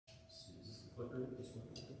clicker, this one.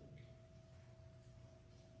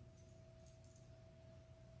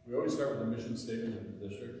 We always start with the mission statement of the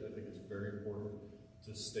district. I think it's very important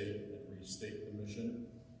to state and restate the mission.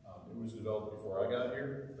 It was developed before I got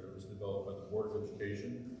here, but it was developed by the Board of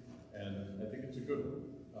Education, and I think it's a good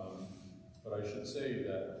one. But I should say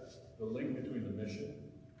that the link between the mission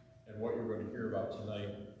and what you're going to hear about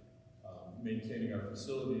tonight, maintaining our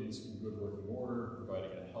facilities in good working order,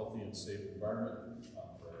 providing a healthy and safe environment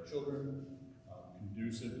for our children,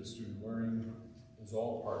 conducive to student learning, is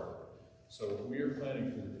all part of it. So we are planning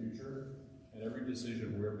for the future, and every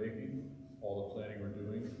decision we're making, all the planning we're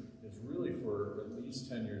doing, is really for at least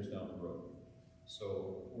 10 years down the road.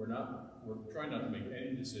 So we're trying not to make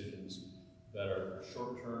any decisions that are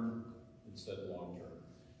short-term instead long-term.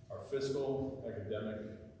 Our fiscal, academic,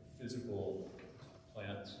 physical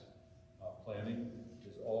planning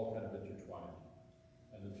is all kind of intertwined.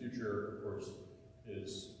 And the future, of course,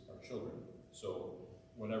 is our children. So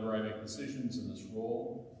whenever I make decisions in this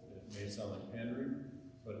role, it may sound like pandering,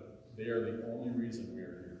 but they are the only reason we are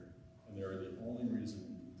here. And they are the only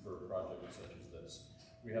reason for a project such as this.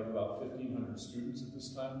 We have about 1,500 students at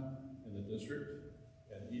this time in the district,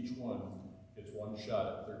 and each one gets one shot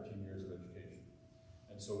at 13 years of education.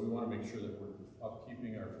 And so we want to make sure that we're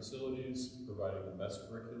upkeeping our facilities, providing the best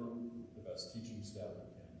curriculum, the best teaching staff we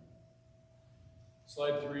can.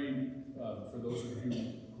 Slide 3, for those of you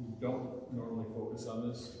who don't normally focus on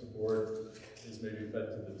this, the board is maybe fed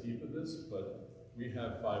to the teeth of this, but we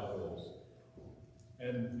have 5 goals.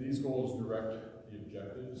 And these goals direct the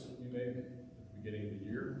objectives we make at the beginning of the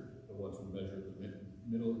year, the ones we measure at the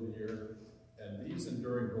middle of the year. And these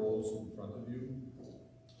enduring goals in front of you,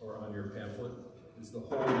 or on your pamphlet, is the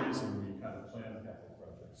whole reason we kind of plan capital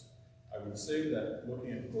projects. I would say that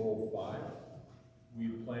looking at goal 5, we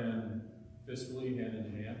plan fiscally hand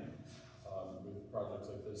in hand with projects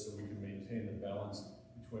like this so we can maintain the balance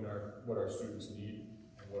between what our students need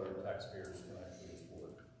and what our taxpayers can actually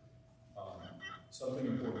afford. Something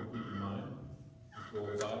important to keep in mind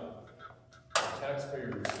with goal 5,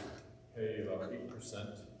 taxpayers pay about 8%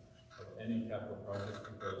 of any capital project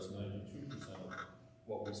because 92% of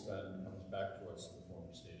what we spend comes back to us in the form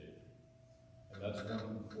of state aid. And that's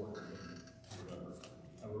one important thing to remember.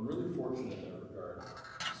 And we're really fortunate in that regard.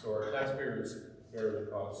 So our taxpayers bear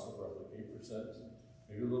the cost of roughly 8%,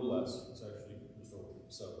 maybe a little less, it's actually just over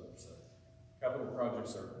 7%. Capital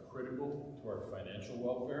projects are critical to our financial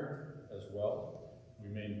welfare as well. We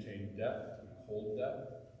maintain debt, we hold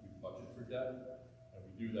debt, we budget for debt, and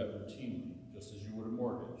we do that routinely, just as you would a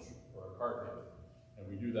mortgage or a car payment. And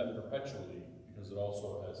we do that perpetually because it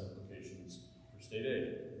also has implications for state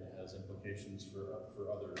aid, and it has implications for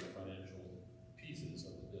other financial pieces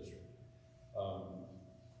of the district.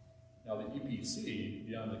 Now the EPC,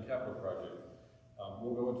 beyond the capital project,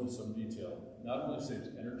 we'll go into some detail. Not only saves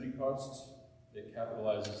energy costs, it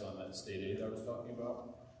capitalizes on that state aid I was talking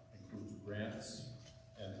about, includes grants,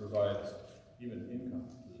 and provides even income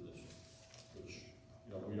to the district, which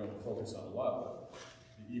we don't focus on a lot, but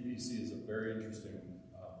the EPC is a very interesting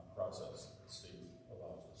process that the state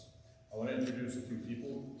allows us. I want to introduce a few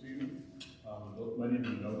people to you. Many of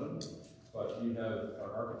you know them, but we have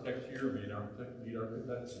our architect here, lead architect in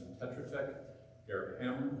Tetra Tech, Garrett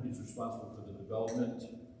Hamlin. He's responsible for the development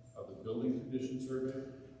of the building condition survey,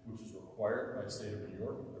 which is required by the state of New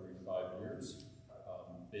York every 5 years.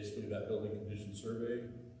 Basically, that building condition survey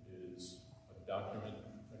is a document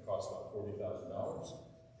that costs about $40,000.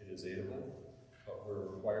 It is aidable, but we're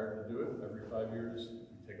required to do it every 5 years.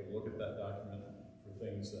 We take a look at that document for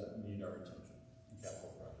things that need our attention in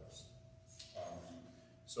capital projects.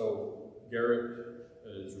 So Garrett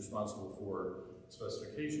is responsible for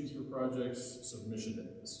specifications for projects, submission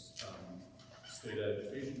to State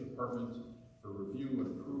Education Department for review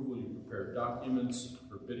and approval. You prepare documents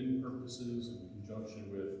for bidding purposes in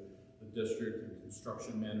conjunction with the district and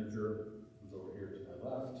construction manager, who's over here to my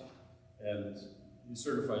left. And he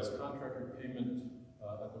certifies contractor payment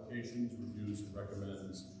applications, reviews and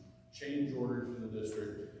recommends change orders for the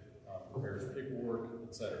district, prepares paperwork,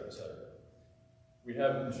 et cetera, et cetera. We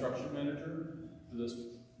have a construction manager for this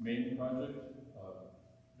main project,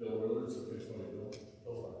 Bill Willers. Okay,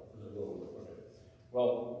 Bill. Okay.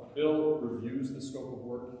 Well, Bill reviews the scope of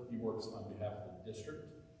work. He works on behalf of the district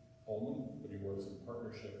only, but he works in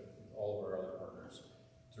partnership with all of our other partners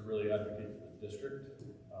to really advocate for the district,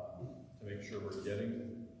 to make sure we're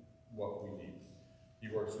getting what we need. He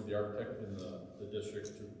works with the architect in the district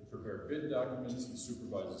to prepare bid documents. He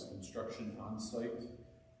supervises construction on site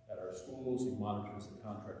at our schools. He monitors the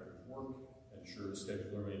contractor's work, ensures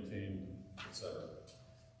schedules are maintained, etc.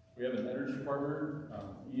 We have an energy partner,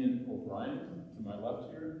 Ian O'Brien, to my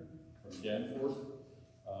left here, from from Danforth.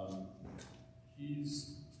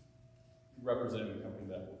 He's representing the company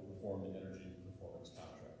that will perform the energy performance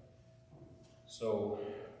contract. So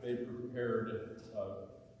they prepared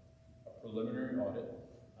a preliminary audit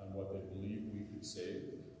on what they believe we could save,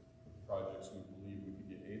 the projects we believe we could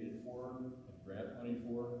get aided for, and grant money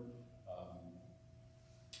for.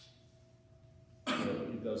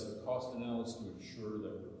 He does the cost analysis to ensure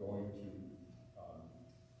that we're going to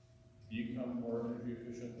become more energy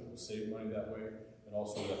efficient, that we'll save money that way, and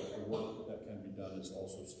also that the work that can be done is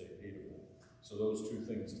also state aidable. So those two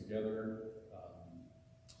things together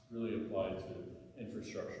really apply to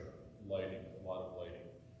infrastructure, lighting, a lot of lighting,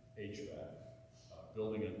 HVAC,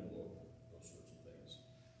 building envelope, those sorts of things.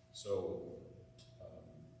 So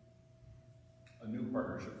a new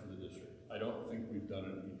partnership for the district. I don't think we've done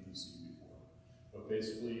an EPC before, but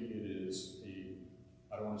basically it is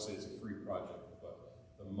I don't want to say it's a free project, but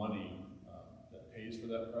the money that pays for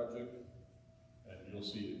that project, and you'll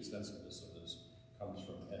see the extensiveness of this, comes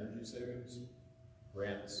from energy savings,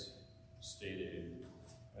 grants, state aid,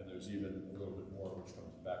 and there's even a little bit more which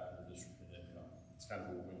comes back to the district in income. It's kind of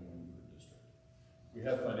a win-win for the district. We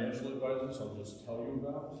have financial advisors I'll just tell you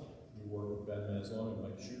about. We work with Ben Maslon and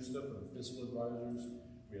Mike Schuster from fiscal advisors.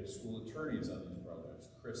 We have school attorneys on these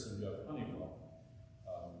projects, Chris and Jeff Honeywell.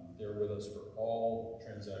 They're with us for all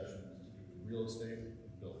transactions to do with real estate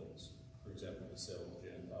and buildings. For example, the sale of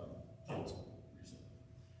Jansen recently.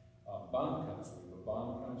 Bond counsel, we have a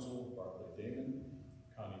bond counsel, Barclay Damon.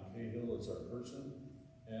 Connie Cahill is our person.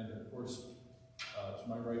 And of course, to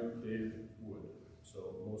my right, Dave Wood.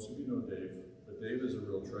 So most of you know Dave, but Dave is a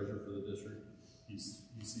real treasure for the district. He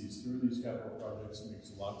sees through these capital projects,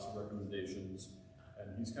 makes lots of recommendations,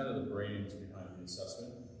 and he's kind of the brains behind the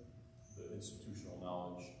assessment, the institutional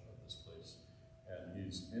knowledge of this place, and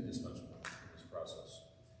he's indispensable in this process.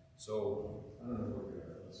 So, I don't know where we are.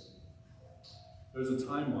 There's a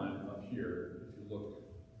timeline up here, if you look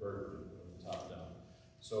vertically from the top down.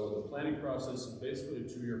 So the planning process is basically a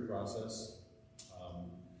 2-year process.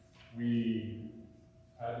 We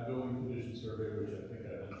had a building condition survey, which I think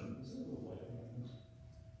I mentioned. Is there a little lighting on this?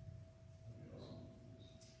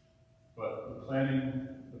 But the planning,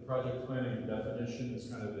 the project planning definition is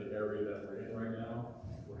kind of the area that we're in right now.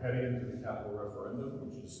 We're heading into the capital referendum,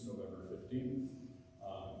 which is November 15th.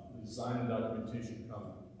 The design and documentation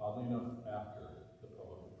come, oddly enough, after the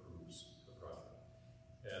public approves the project.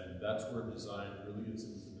 And that's where design really gets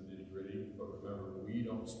into the nitty-gritty. But remember, we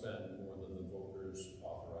don't spend more than the voters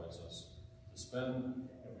authorize us to spend,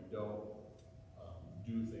 and we don't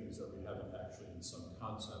do things that we haven't actually, in some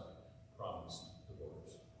concept, promised the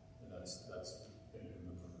voters. And that's the thing in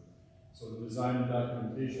the room. So the design and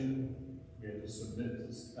documentation, we have to submit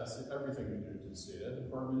everything we do to the state ed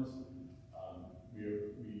department.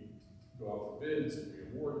 We go out for bids, and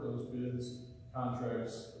we award those bids,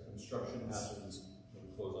 contracts, the construction happens, and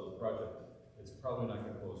we close out the project. It's probably not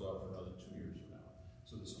going to close out for another 2 years from now.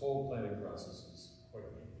 So this whole planning process is quite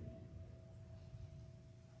lengthy.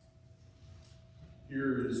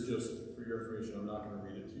 Here is just for your information. I'm not going to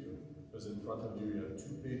read it to you, because in front of you, you have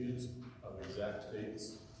 2 pages of exact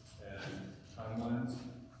dates and timelines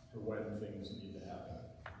for when things need to happen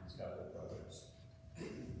in these capital projects.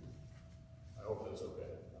 I hope that's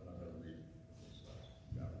okay. I'm not going to read this stuff.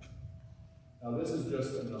 Yeah. Now this is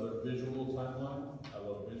just another visual timeline. I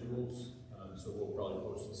love visuals, so we'll probably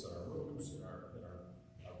post this in our rooms, in our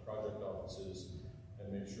project offices,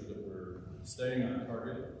 and make sure that we're staying on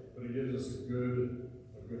target. But it gives us a good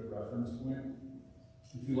reference point.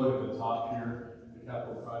 If you look at the top here, the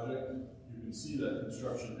capital project, you can see that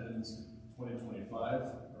construction ends 2025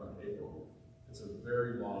 around April. It's a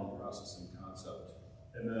very long processing concept,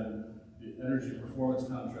 and then the energy performance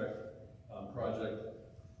contract project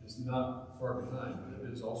is not far behind, but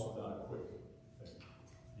it is also not a quick thing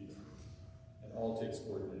either. It all takes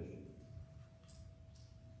coordination.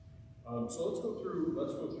 So let's go through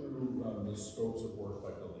the scopes of work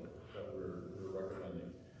by building that we're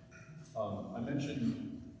recommending. I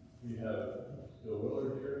mentioned we have Bill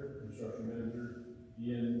Willard here, construction manager,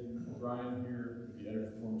 Ian O'Brien here, the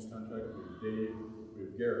energy performance contract, we have Dave, we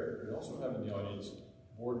have Garrett. We also have in the audience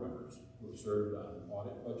board members who have served on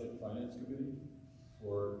audit, budget, finance committee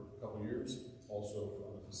for a couple years, also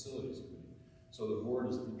on the facilities committee. So the board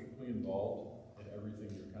is intricately involved in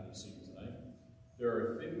everything you're kind of seeing tonight. There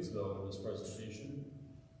are things, though, in this presentation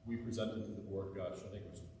we presented to the board, gosh, I think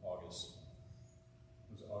it was August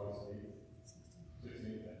 8th,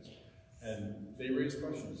 16th, and they raised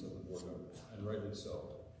questions of the board members, and rightly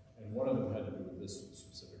so. And one of them had to do with this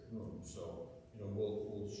specific room. So, you know,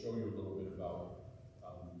 we'll show you a little bit about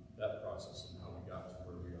that process and how we got to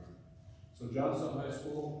where we are. So Johnstown High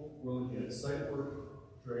School, we'll site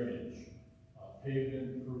work, drainage,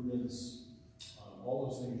 pavement improvements, all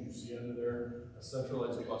those things you see under there. A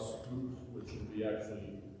centralized bus route, which will be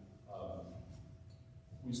actually,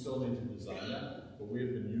 we still need to design that, but we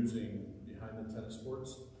have been using behind the tennis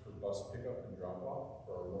courts for bus pickup and drop off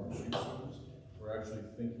for our Warren Street students. We're actually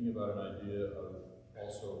thinking about an idea of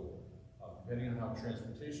also, depending on how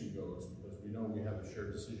transportation goes, because we know we have a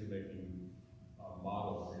shared decision-making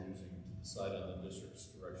model we're using to decide on the district's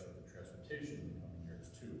direction for transportation in the coming years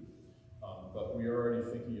too. But we are already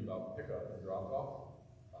thinking about pickup and drop off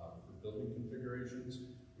for building configurations.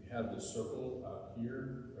 We have this circle out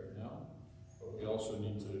here right now, but we also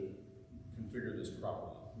need to configure this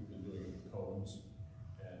properly. We've been doing it with cones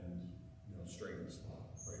and strings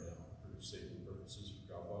right now for safety purposes for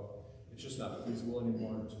drop off. It's just not feasible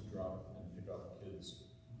anymore to drop and pick up kids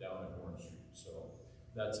down at Warren Street. So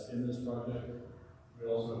that's in this project. We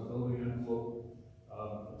also have building envelope,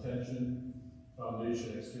 attention,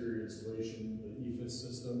 foundation, exterior insulation, the EPC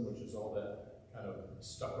system, which is all that kind of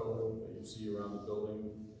stucco that you see around the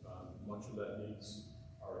building. Much of that needs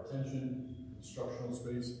our attention. Instructional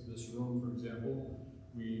space. This room, for example,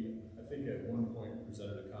 I think at one point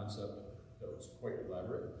presented a concept that was quite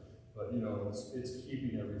elaborate, but it's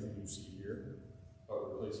keeping everything you see here,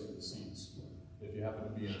 but replacing the seats. If you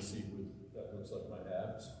happen to be in a seat that looks like my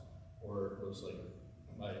abs, or it looks like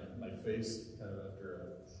my face kind of after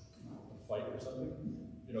a fight or something,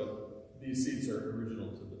 these seats are original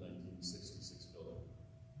to the 1966 building.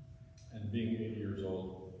 And being 80 years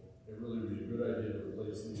old, it really would be a good idea to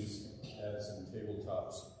replace these, add some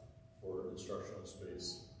tabletops for instructional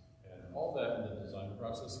space, and all that in the design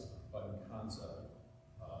process, but in concept.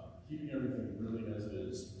 Keeping everything really as it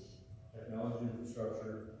is, technology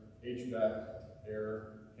infrastructure, HVAC,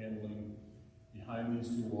 air handling. Behind these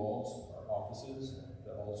two walls are offices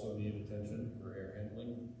that also need attention for air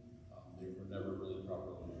handling. They were never really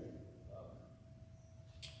properly,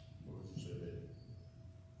 what would you say,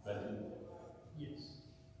 vented? Yes.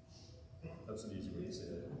 That's an easy way to say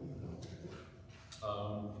that.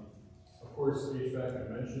 Of course, HVAC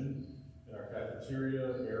I mentioned. In our cafeteria,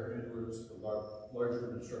 air handlers, the larger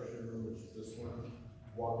construction room, which is this one.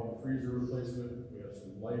 Walk-in freezer replacement. We have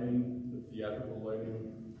some lighting, the theatrical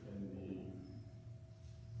lighting in the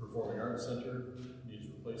Performing Arts Center needs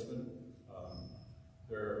replacement.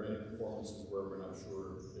 There are many performances where we're not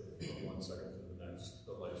sure if from one second to the next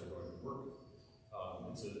the lights are going to work.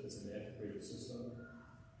 It's an antiquated system.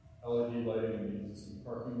 LED lighting needs some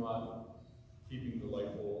parking lot, keeping the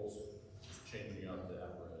light poles, just changing out the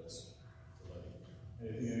apparatus.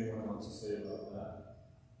 Anything anyone wants to say about that?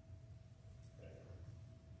 Okay.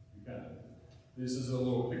 You can. This is a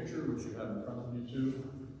little picture which you have in front of you too.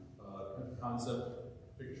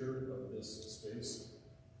 Concept picture of this space.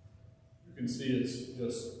 You can see it's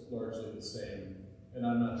just largely the same, and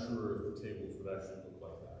I'm not sure if the tables would actually look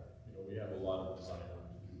like that. We have a lot of design work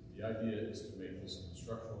to do. The idea is to make this an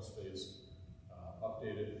instructional space,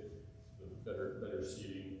 updated, with better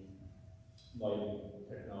seating, lighting,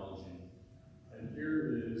 technology. And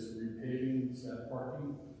here is repaving staff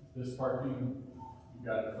parking. This parking you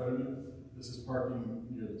got in front of you. This is parking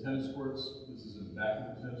near the tennis courts. This is in the back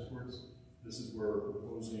of the tennis courts. This is where we're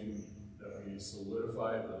proposing that we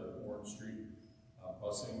solidify the Warren Street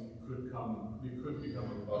busing. It could become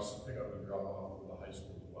a bus pickup and drop off for the high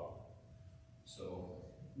school as well. So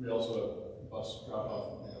we also have a bus drop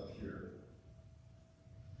off and pickup here.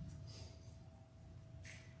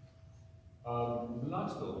 The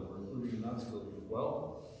Knox building, we're including the Knox building as well.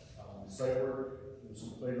 Site work, there's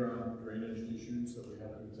some playground drainage issues that we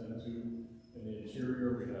have to attend to. In the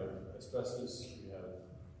interior, we have asbestos, we have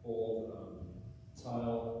old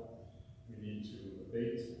tile. We need to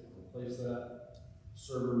abate and replace that.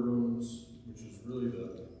 Server rooms, which is really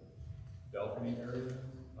the balcony area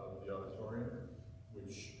of the auditorium,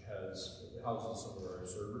 which houses some of our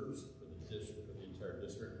servers for the district, for the entire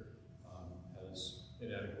district, has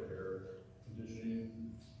inadequate air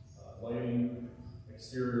conditioning, lighting,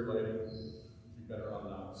 exterior lighting. Be better on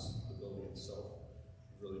Knox, the building itself.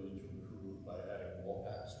 We really need to improve by adding wall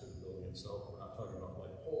packs to the building itself. We're not talking about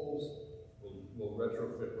light poles. We'll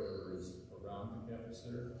retrofit whatever is around the campus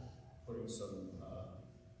there, putting some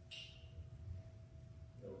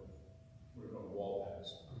what do you call wall packs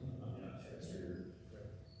on the exterior.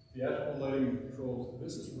 Theatrical lighting controls.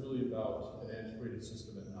 This is really about an antiquated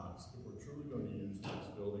system at Knox. If we're truly going to use this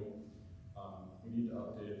building, we need to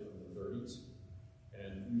update it from the 30s,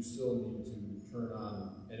 and you still need to turn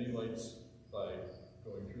on any lights by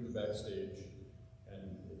going through the backstage,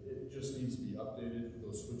 and it just needs to be updated.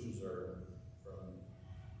 Those switches are from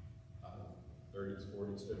 30s,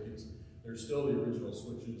 40s, 50s. They're still the original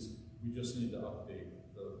switches. We just need to update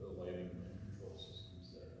the lighting and control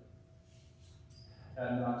systems there.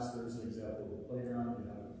 At Knox, there's an example of the playground you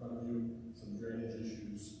have in front of you, some drainage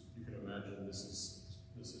issues. You can imagine this is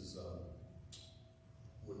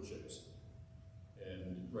wood chips.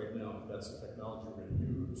 And right now, if that's the technology we're going to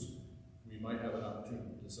use, we might have an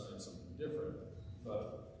opportunity to design something different,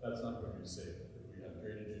 but that's not going to be safe. If we have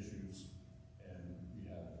drainage issues and we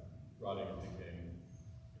have rotting and decaying,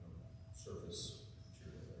 surface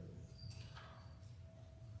material there.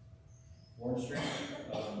 Warren Street,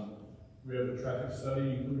 we have a traffic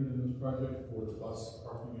study included in this project for the bus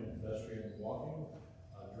parking and pedestrian walking,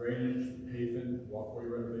 drainage, pavement, walkway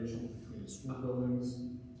renovation between the school buildings,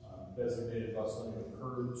 designated bus lane of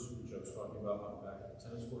curbs, which I was talking about on the back of the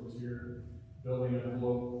tennis courts here, building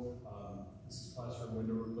envelope, this is classroom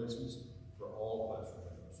window replacements for all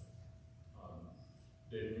classroom windows.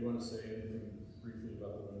 Dave, do you want to say anything briefly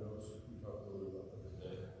about the windows? We talked a little bit about them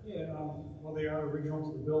today. Yeah, well, they are original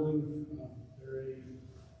to the building. They're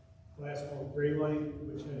a glass called gray light,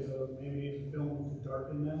 which has a laminated film to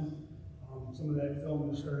darken them. Some of that film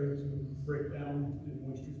is starting to break down and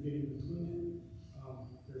moisture is getting between it.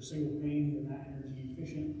 They're single pane, they're not energy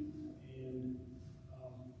efficient, and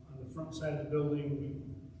on the front side of the building,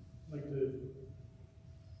 we like to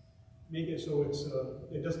make it so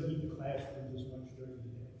it doesn't heat the classrooms as much during the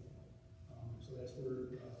day. So that's where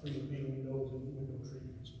single pane windows and window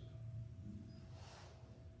treatments.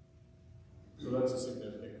 So that's a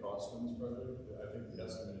significant cost in this project. I think the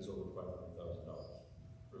estimate is over $500,000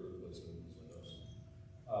 for the replacement of these windows.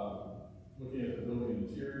 Looking at the building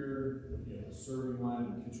interior, looking at the serving line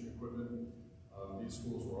and kitchen equipment, these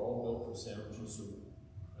schools were all built for sandwich and soup.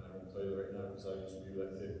 And I'm going to tell you right now, because I used to be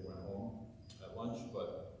that kid who went home at lunch,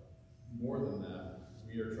 but more than that,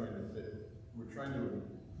 we're trying to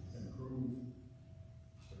improve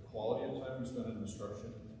the quality of time we spend in instruction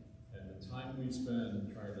and the time we spend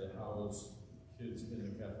trying to house kids in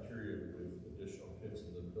the cafeteria with additional kids in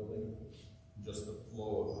the building. Just the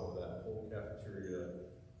flow of how that whole cafeteria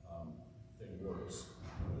thing works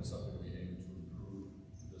is something we aim to improve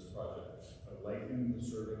this project. By lengthening the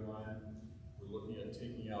serving line, we're looking at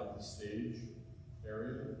taking out the stage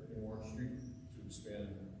area in Warren Street to expand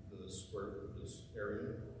this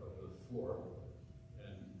area of the floor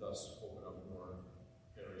and thus open up more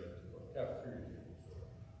area to put cafeteria tables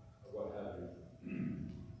or what have you.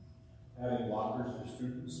 Adding lockers for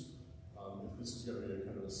students. If this is going to be a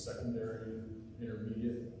kind of a secondary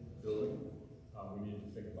intermediate building, we need to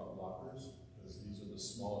think about lockers, because these are the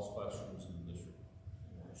smallest classrooms in the district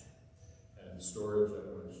in Warren Street. And storage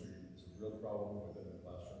at Warren Street is a real problem within the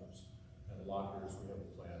classrooms. And lockers, we have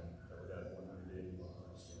a plan that would add 180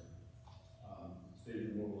 lockers there.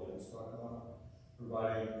 Stage removal I just talked about.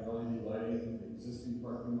 Providing LED lighting in the existing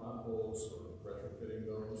parking lot poles or retrofitting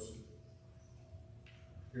those.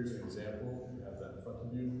 Here's an example. You have that in front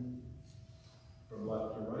of you. From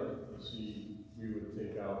left to right, you see we would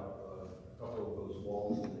take out a couple of those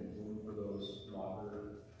walls and make room for those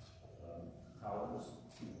locker towers.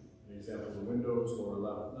 An example of the windows, lower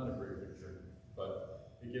left, not a great picture,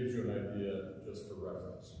 but it gives you an idea just for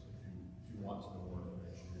reference. If you want to know more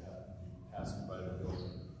information, you have to be passing by the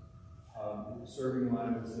building. The serving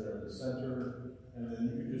line is there in the center, and then you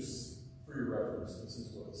can just, for your reference, this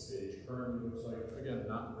is what the stage currently looks like. Again,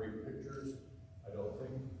 not great pictures, I don't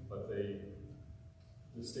think, but the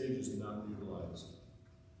stage is not utilized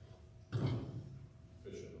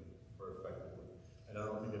efficiently or effectively, and I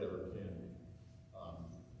don't think it ever can be.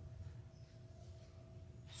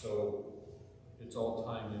 So it's all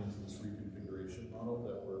tying into this reconfiguration model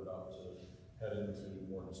that we're about to head into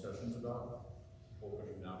more discussions about.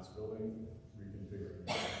 Opening Knox building, reconfiguring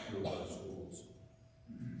two of our schools.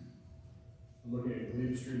 Looking at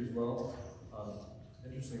Glebe Street as well.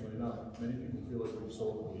 Interestingly enough, many people feel like we've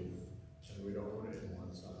sold Glebe and we don't own it anymore.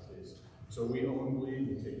 It's not the case. So we own Glebe,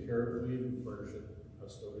 we take care of Glebe, we furnish it with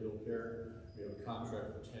custodial care. We have a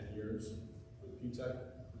contract for 10 years with P-Tech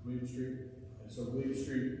for Glebe Street. And so Glebe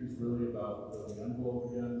Street is really about building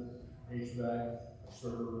envelope again, HVAC,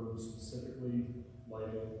 server rooms specifically,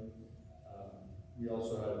 lighting. We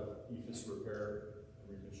also have EPC repair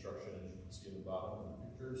and reconstruction, as you can see in the bottom of the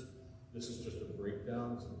pictures. This is just a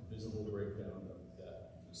breakdown, it's a visible breakdown of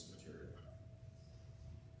that EPC material.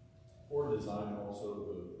 Poor design also of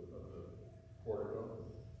the portico.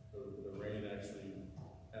 The rain actually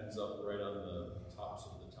ends up right on the tops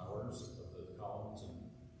of the towers of the columns, and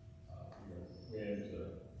we aim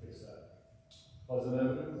to fix that. Pleasant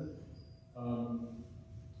Avenue,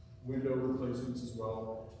 window replacements as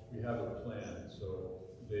well. We have a plan. So,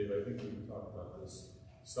 Dave, I think we can talk about this.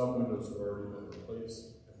 Some windows have already been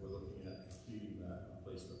replaced, and we're looking at completing that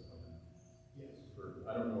replacement plan.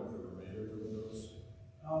 I don't know if the remainder of the windows.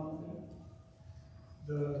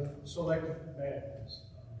 The select bathrooms,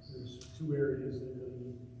 there's 2 areas that really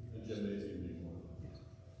need. The gymnasium being one of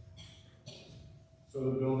them. So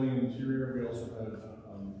the building interior, we also have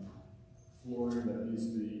flooring that needs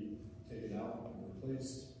to be taken out and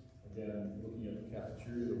replaced. Again, looking at the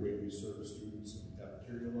cafeteria, the way we serve students in the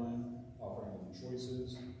cafeteria line, offering them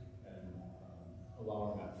choices and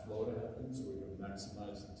allowing that flow to happen so we can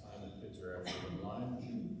maximize the time that kids are actually in line,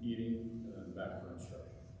 eating, and then back for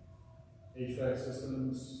instruction. HVAC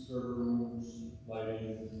systems, server rooms,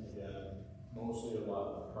 lighting, again, mostly a lot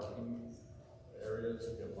of the parking areas.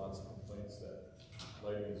 We get lots of complaints that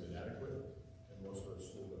lighting is inadequate in most of our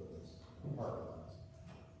school buildings, parking lots.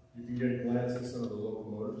 You can get a glance at some of the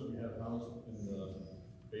locomotives we have housed in the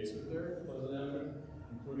basement there, Pleasant Avenue,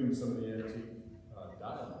 including some of the antique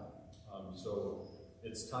dial. So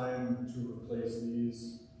it's time to replace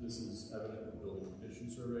these. This is evident in the building condition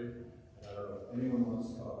survey. And I don't know if anyone wants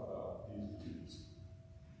to talk about these views.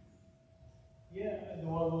 Yeah, and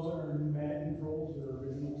all those are pneumatic controls, they're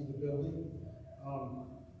original to the building.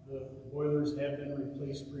 The boilers have been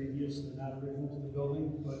replaced previous, they're not original to the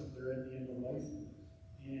building, but they're at the end of life.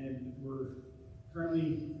 And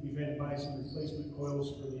we've had to buy some replacement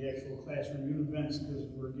coils for the actual classroom unit vents because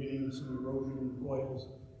we're getting some erosion in the coils,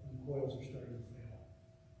 and the coils are starting to fail.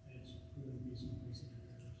 And it's going to be some recent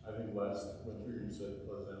repairs. I think last winter you said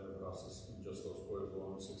Pleasant Avenue cost us in just those coils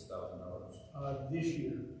alone $6,000. This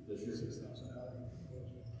year. This year? $6,000.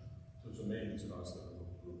 So it's a maintenance cost that will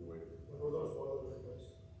move away. When were those boilers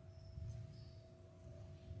replaced?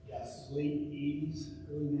 Yes. Late 80s,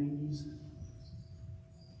 early 90s.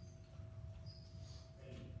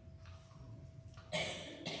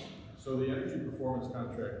 So the energy performance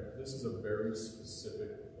contract, this is a very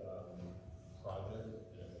specific project,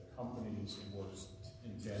 and the companies works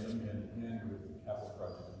in tandem hand in hand with the capital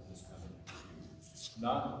project that we just kind of pursued.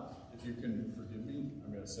 Not, if you can forgive me,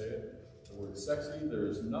 I'm going to say it, the word sexy, there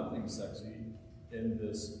is nothing sexy in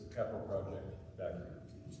this capital project back here that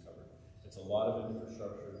we just covered. It's a lot of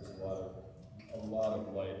infrastructure, it's a lot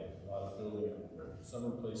of lighting, a lot of building, some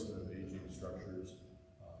replacement of aging structures,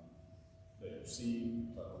 that you see,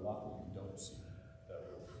 but a lot that you don't see that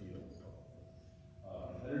will feel.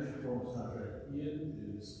 Energy performance contract, Ian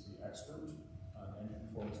is the expert on energy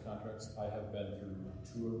performance contracts. I have been through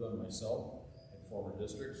 2 of them myself in former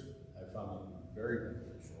districts. I found them very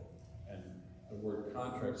beneficial. And the word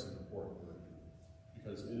contract is an important word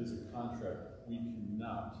because it is a contract. We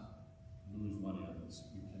cannot lose money on this.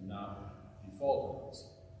 We cannot default on this.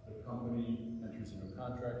 The company enters into a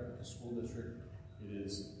contract with the school district. It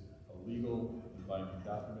is legal and binding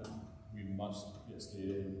document. We must get state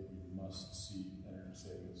aid. We must see energy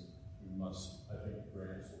savings. We must, I think,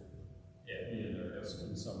 grants will be in there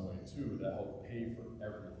in some way too that help pay for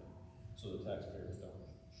everything, so the taxpayers don't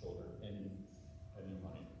shoulder any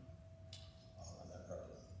money on that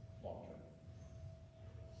project long term.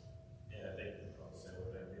 And I think also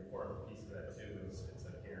the important piece of that too is it's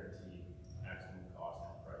a guaranteed maximum cost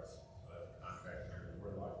and price. So as a contractor,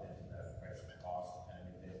 we're locked into that price and cost, and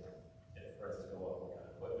anything. If prices go up, what kind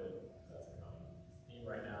of equipment that's a company team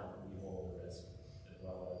right now, we hold the risk, as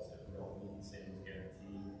well as if we don't meet the savings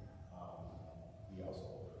guarantee, we also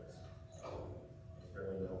hold the risk. So it's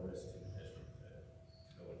really no risk to the district to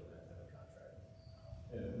go into that type of contract.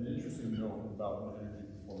 And an interesting note about an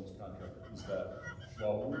energy performance contract is that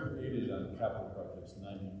while we're rated on capital projects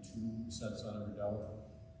 92 cents on every dollar,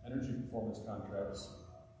 energy performance contracts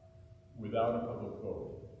without a public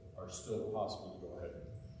vote are still possible to go ahead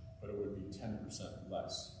with, but it would be 10%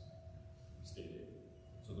 less state aid.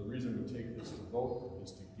 So the reason we take this to vote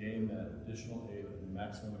is to gain that additional aid, the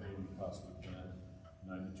maximum aid we possibly can,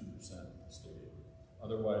 92% state aid.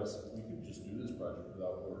 Otherwise, we could just do this project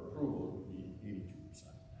without board approval, it would be 82%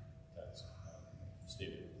 tax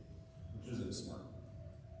state aid, which isn't smart.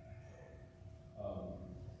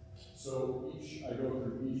 So I go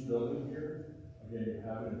through each building here. Again, you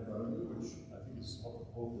have it in front of you, which I think is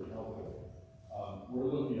hopefully helpful. We're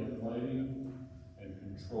looking at lighting and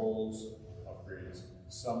controls upgrades,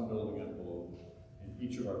 some building envelope in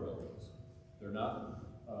each of our buildings. They're not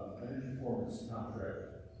energy performance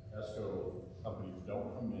contract, ESCO companies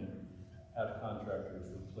don't come in, have contractors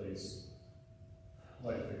replace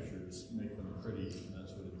light fixtures, make them pretty, and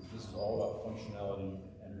that's what it is. This is all about functionality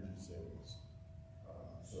and energy savings.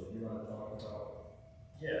 So if you want to talk about?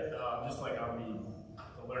 Yeah, just like on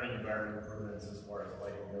the learning environment improvements as far as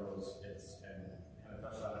lighting goes, it's, and kind of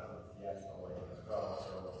touched on it with theatrical lighting as well.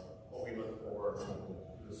 So what we look for through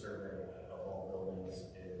the survey of all buildings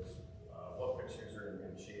is what fixtures are in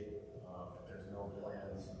good shape. If there's no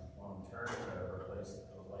plans long term to replace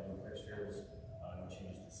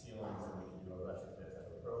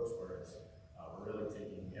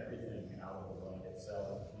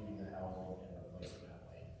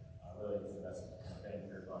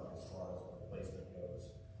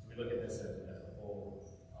this as a full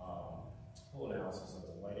analysis of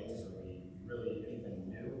the lighting, so we really,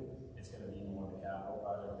 anything new, it's going to be more of a capital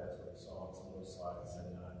project. That's what we saw on some of those slides that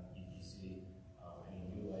said non-EPC.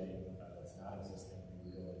 Any new lighting that's not existing,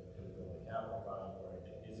 we really could build a capital project, or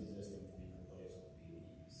anything is existing to be replaced would be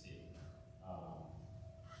EPC.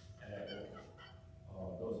 And that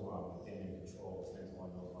goes along with damning controls, things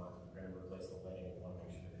along those lines. We're going to replace the lighting, we want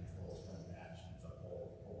to make sure the controls kind of match, and it's a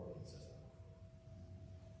full working system.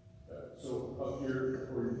 So up here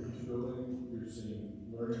for each building, you're seeing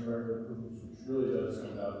learning environment improvements, which really does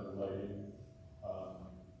come down to the lighting,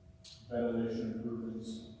 ventilation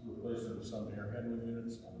improvements, replacement of some air handling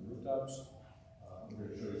units on the rooftops. I'm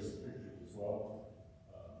going to show you some pictures as well.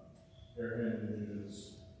 Air handling units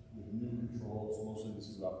with new controls. Mostly this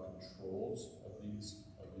is about controls of these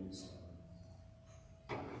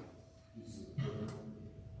pieces of equipment.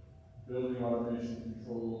 Building automation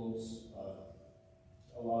controls.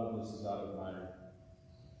 A lot of this is out of my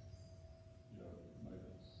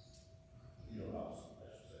house, I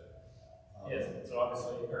should say. Yes, so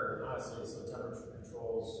obviously, or honestly, so temperature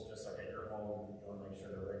controls, just like at your home, you want to make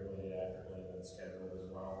sure they're regulated accurately and scheduled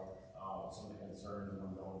as well. Some of the concerns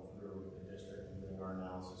when going through the district and doing our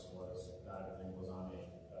analysis was not everything was on a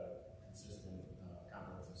consistent,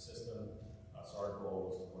 comprehensive system. So our goal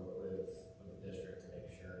was to work with the district to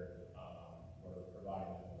make sure we're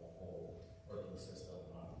providing them with a full working system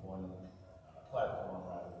on one platform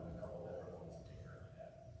rather than a couple different ones that they currently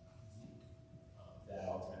have. That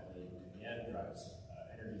ultimately, in the end, drives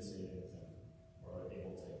energy savings, and we're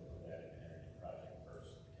able to include that in an energy project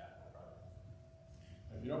versus the capital project.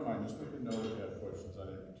 If you don't mind, just make a note if you have questions on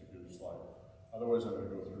any particular slide. Otherwise, I'm going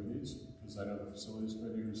to go through these because I know the facilities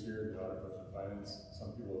committee who's here, the audit person of finance,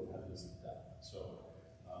 some people have had this to death. So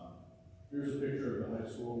here's a picture of the high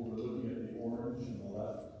school. We're looking at the orange on the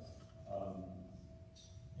left.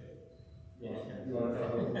 You want to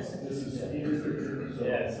talk about this? This is Peter's picture. So.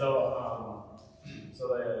 Yeah, so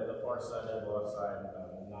the far side and the left side,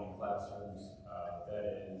 9 classrooms, that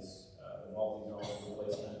is the multi-zone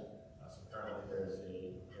replacement. So currently there's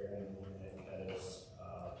a area unit that is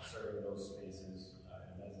serving those spaces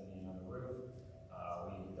and mezzanine on the roof.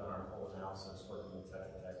 We've done our full analysis working with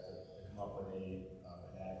Tetra Tech to come up with an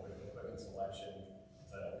adequate equipment selection.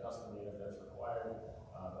 It's a custom unit that's required,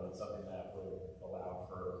 but it's something that would allow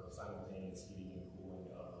for simultaneous heating and cooling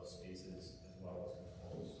of those spaces, as well as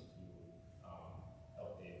controls to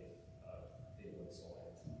help David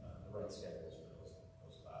select the right schedules for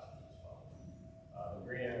those classrooms as well. The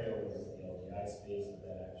green area was the LGI space, but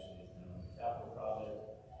that actually is now the capital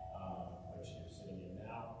project, which you're sitting in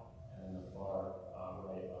now. And then the far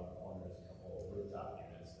right on the corner is a couple of rooftop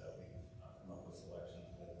units that we've come up with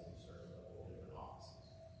selections with to serve a couple of different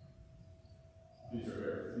offices. These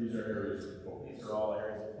are areas of focus. These are all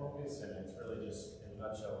areas of focus, and it's really just, in a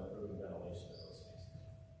nutshell, improving ventilation of those spaces.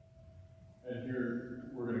 And here,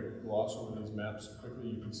 we're going to gloss over these maps quickly.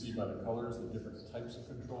 You can see by the colors the different types of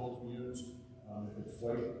controls we use. If it's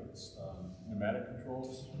white, it's pneumatic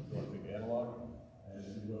controls, if you want to think analog. And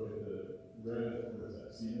if you look at the red, what is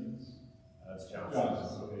that, Siemens? That's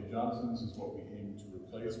Johnson's. Okay, Johnson's is what we aim to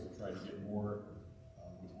replace. We're trying to get more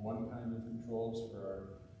with one kind of controls for our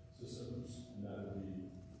systems, and that would be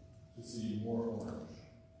to see more orange.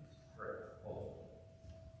 Correct.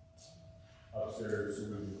 Upstairs,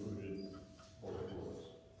 we've included both floors.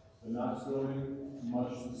 The Knox building,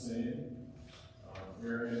 much the same.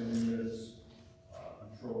 Air handling units,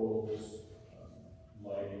 controls,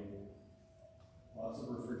 lighting, lots of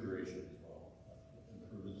refrigeration as well.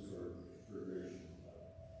 Improvements for refrigeration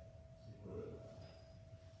equipment.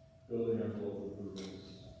 Building envelope improvements.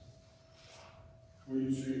 Queen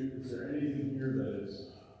Street, is there anything here that is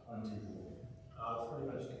unusual? It's pretty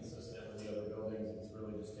much consistent with the other buildings. It's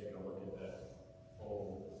really just taking a look at that full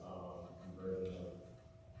conversion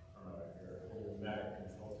from a pneumatic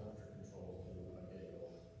control, temperature controls to a digital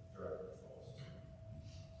direct control system.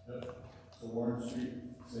 Yep. So Warren Street,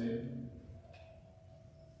 same.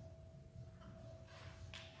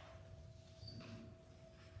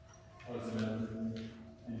 How's the management?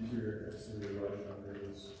 Interior, exterior lighting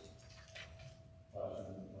upgrades. Flashing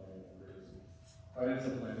lighting upgrades.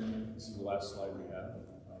 Financial planning, you can see the last slide we had.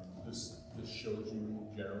 This shows you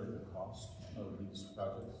generally the cost of these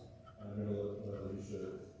projects. I'm going to let Alicia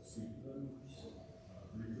speak to them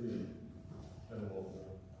briefly, and then we'll open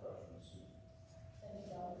the questions. Thank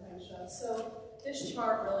you, Dr. Crenshaw. So this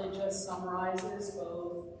chart really just summarizes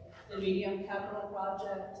both the medium capital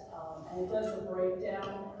project, and it does a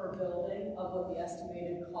breakdown per building of what the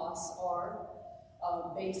estimated costs are.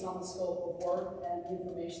 Based on the scope of work and the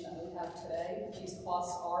information that we have today, these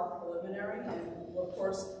costs are preliminary, and of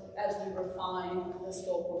course, as we refine the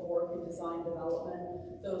scope of work and design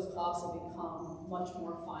development, those costs will become much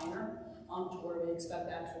more finer to where we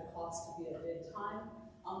expect actual costs to be at bid time.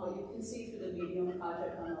 But you can see through the medium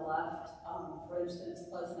project on the left, for instance,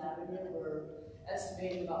 Pleasant Avenue, we're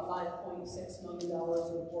estimating about $5.6 million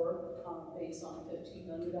of work based on a $15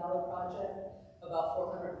 million project, about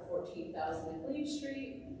 $414,000 at Glebe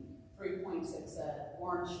Street, 3.6 at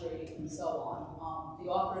Warren Street, and so on. The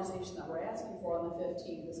authorization that we're asking for on the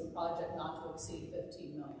 15th is a project not to exceed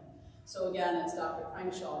 $15 million. So again, as Dr.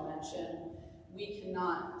 Crankshaw mentioned, we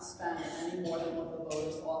cannot spend any more than what the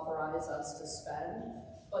voters authorize us to spend,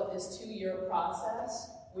 but this 2-year process,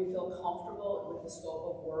 we feel comfortable with the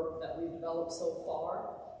scope of work that we've developed so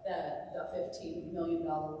far, that the $15 million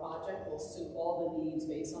project will suit all the needs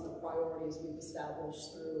based on the priorities we've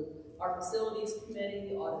established through our facilities committee,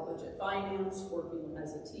 the audit budget finance, working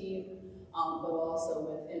as a team, but also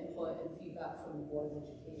with input and feedback from the Board of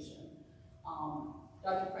Education.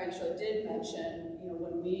 Dr. Crankshaw did mention,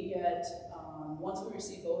 when we get, once we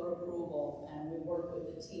receive voter approval and we work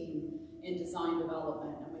with the team in design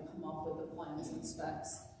development and we come up with the plans and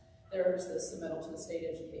specs, there's the submittal to the State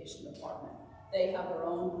Education Department. They have their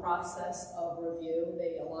own process of review.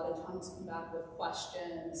 They a lot of times come back with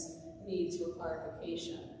questions, needs for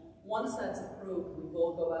clarification. Once that's approved, we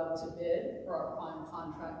will go out to bid for our prime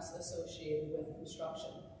contracts associated with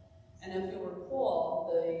construction. And if you'll recall,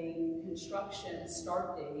 the construction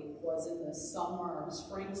start date was in the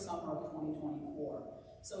spring, summer of 2024.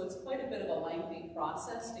 So it's quite a bit of a lengthy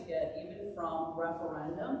process to get even from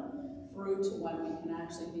referendum through to when we can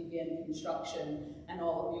actually begin construction, and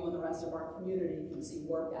all of you and the rest of our community can see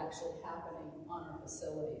work actually happening on our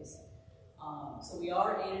facilities. So we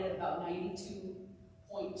are aided at about 92.2%.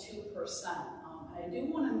 I do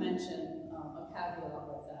want to mention a caveat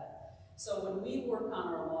with that. So when we work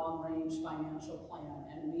on our long-range financial plan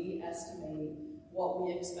and we estimate what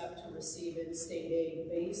we expect to receive in state aid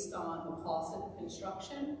based on the cost of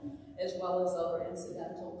construction as well as other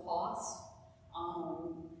incidental costs,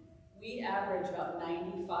 we average about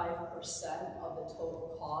 95% of the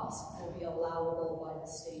total cost will be allowable by the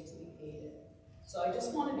state to be aided. So I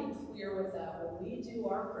just want to be clear with that. When we do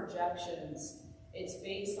our projections, it's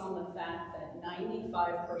based on the fact that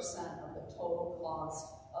 95% of the total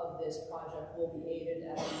cost of this project will be aided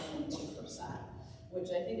at 92%, which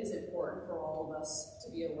I think is important for all of us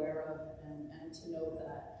to be aware of and to know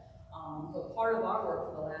that. But part of our work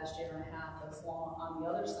for the last year and a half on the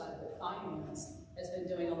other side with finance has been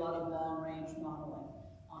doing a lot of long-range modeling.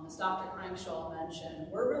 As Dr. Crankshaw mentioned,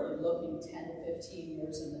 we're really looking 10 to 15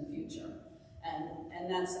 years in the future. And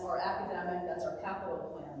that's our academic, that's our capital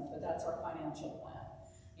plan, but that's our financial plan.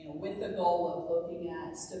 With the goal of looking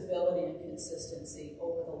at stability and consistency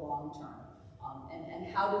over the long term. And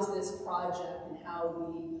how does this project and how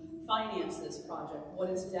we finance this project, what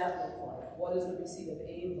does debt look like? What does the receipt of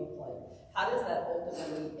aid look like? How does that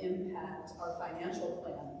ultimately impact our financial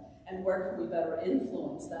plan? And where can we better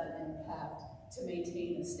influence that impact to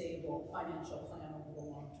maintain a stable financial plan over the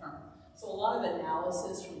long term? So a lot of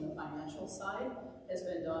analysis from the financial side has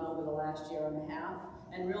been done over the last year and a half,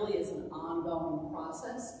 and really is an ongoing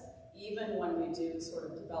process. Even when we do sort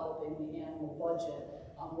of developing the annual budget,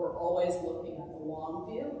 we're always looking at the long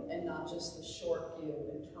view and not just the short view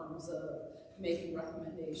in terms of making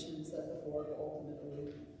recommendations that the board will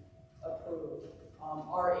ultimately approve.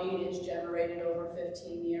 Our aid is generated over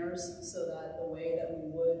 15 years, so that the way that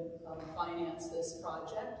we would finance this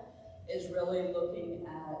project is really looking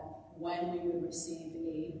at when we would receive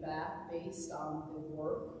aid back based on the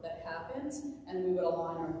work that happens, and we would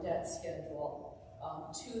align our debt schedule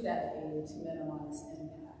to that aid to minimize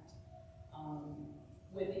impact.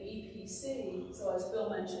 With the EPC, so as Bill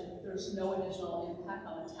mentioned, there's no additional impact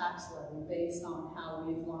on the tax levy based on how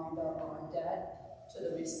we've lined up our debt to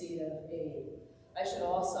the receipt of aid. I should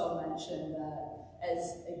also mention that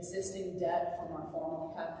as existing debt from our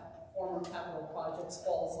former capital projects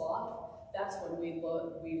falls off, that's when we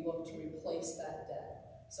look to replace that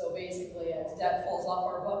debt. So basically, as debt falls off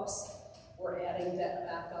our books, we're adding debt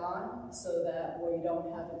back on so that we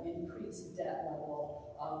don't have an increased debt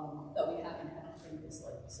level that we haven't had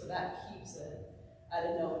previously. So that keeps it at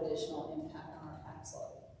a no additional impact on our tax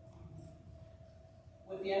levy.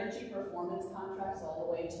 With the energy performance contracts all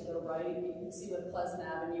the way to the right, you can see with Pleasant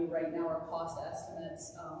Avenue right now our cost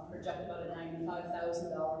estimates project about a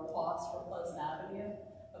 $95,000 cost for Pleasant Avenue,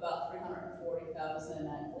 about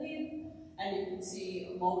 $340,000 at Glebe, and you can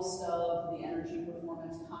see most of the energy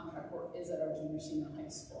performance contract work is at our junior senior high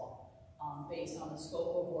school. based on the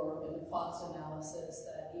scope of work and the cost analysis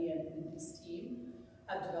that Ian and his team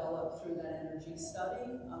have developed through that energy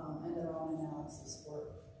study and their own analysis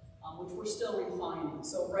work, which we're still refining.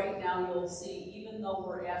 So right now you'll see, even though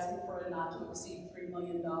we're asking for a not to exceed $3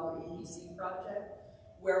 million EPC project,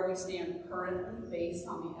 where we stand currently based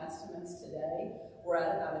on the estimates today, we're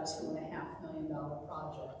at about a $2.5 million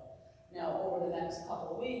project. Now, over the next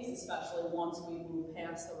couple of weeks, especially once we move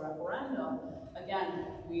past the referendum, again,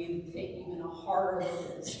 we take even a harder look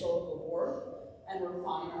at the scope of work and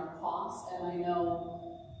refine our costs. And I know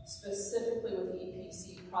specifically with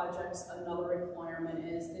EPC projects, another requirement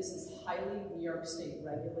is this is highly New York State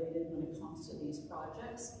regulated when it comes to these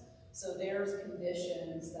projects. So there's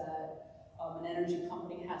conditions that an energy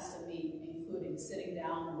company has to meet, including sitting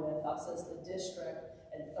down with us as the district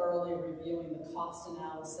and thoroughly reviewing the cost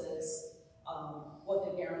analysis,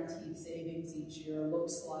 what the guaranteed savings each year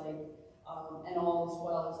looks like, and all as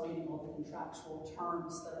well as meeting all the contractual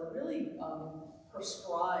terms that are really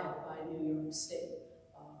prescribed by New York State.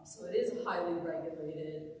 So it is a highly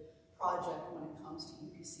regulated project when it comes to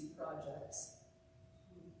EPC projects.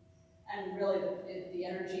 And really, the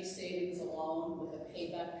energy savings alone, with a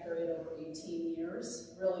payback period over 18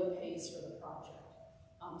 years, really pays for the project.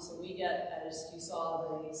 So we get, as you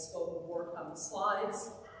saw, the scope of work on the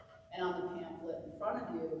slides and on the pamphlet in front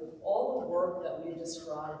of you, all the work that we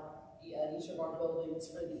described at each of our buildings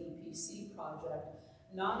for the EPC project.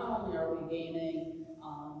 Not only are we gaining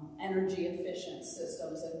energy efficient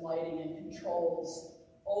systems and lighting and controls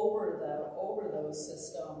over those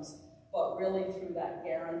systems, but really through that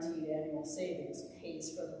guaranteed annual savings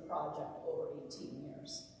pays for the project over 18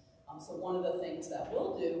 years. So one of the things that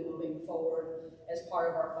we'll do moving forward as part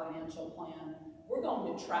of our financial plan, we're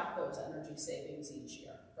going to track those energy savings each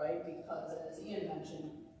year, right? Because as Ian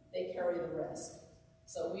mentioned, they carry the risk.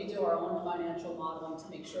 So we do our own financial modeling to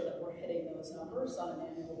make sure that we're hitting those numbers on an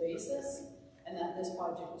annual basis and that this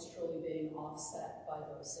project is truly being offset by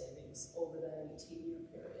those savings over that 18-year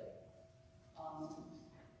period.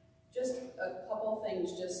 Just a couple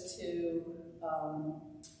things just to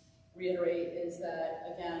reiterate is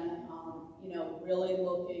that, again, really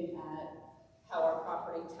looking at how our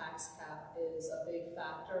property tax cap is a big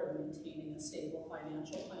factor in maintaining a stable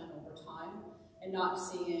financial plan over time and not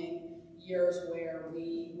seeing years where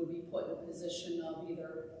we would be put in a position of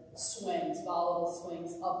either swings, volatile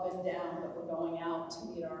swings up and down that we're going out to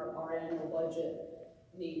meet our annual budget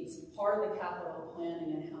needs. Part of the capital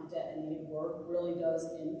planning and how debt and need work really does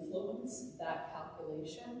influence that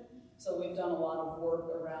calculation. So we've done a lot of work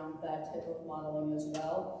around that type of modeling as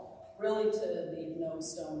well, really to leave no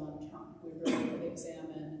stone unturned. We really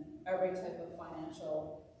examine every type of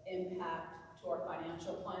financial impact to our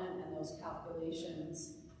financial plan and those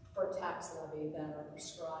calculations for tax levy that are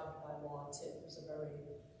prescribed by law too. There's a very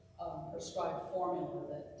prescribed formula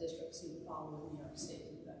that districts need to follow in New York State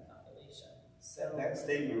to do that calculation. So that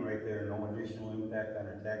statement right there, no additional impact on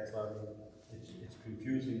our tax levy, it's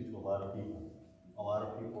confusing to a lot of people. A lot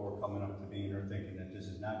of people are coming up to me and are thinking that this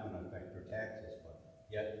is not going to affect their taxes, but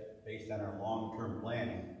yet, based on our long-term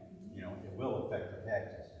planning, it will affect their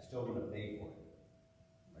taxes. They're still going to pay for it.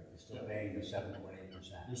 Right? They're still paying the 7.8%.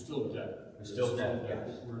 There's still debt. There's still debt,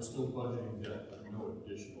 yes. We're still budgeting debt, but no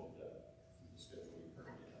additional debt from the schedule we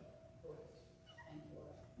currently have. thank you.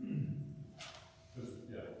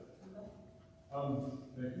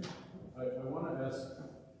 Thank you. I want to ask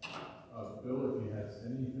Bill if he has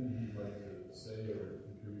anything he'd like to say or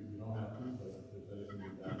contribute. You don't have to, but if there's anything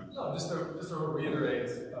you've done. No, just to reiterate,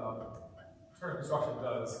 Turner Construction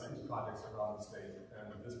does these projects around the state,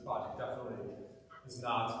 and this project definitely is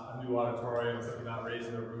not a new auditorium. It's like not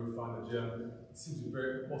raising a roof on the gym. It seems to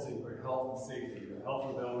be mostly for health and safety, the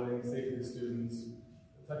health of the building, safety of the students,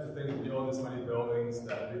 the types of things when you own this many buildings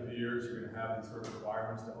that every few years you're going to have these sort of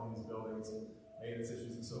requirements to own these buildings, maintenance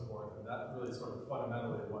issues and so forth, and that really sort of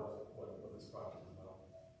fundamentally what this project is about.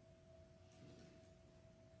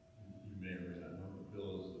 You may or may not know, but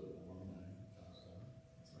Bill is the alumni counselor.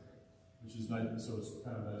 That's right. Which is nice, so it's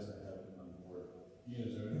kind of nice to have him on board. Ian,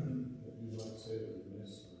 is there anything that you'd like to say that we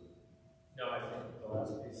missed? No, I think the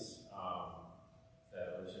last piece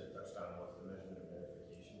that Richard touched on was the measurement and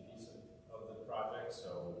verification piece of the project.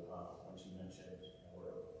 So when she mentioned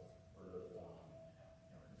we're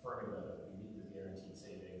confirming that we meet the guaranteed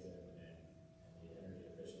savings and the energy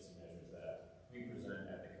efficiency measures that we present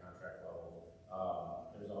at the contract level.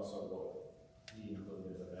 There's also what we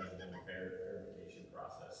include as a measurement and verification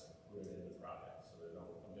process included in the project. So there's no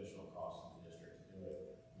additional cost to the district to do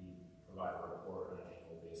it. We provide a report on an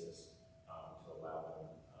annual basis to allow them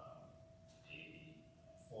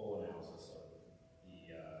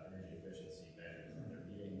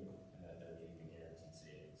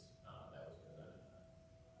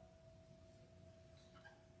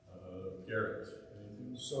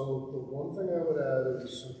So the one thing I would add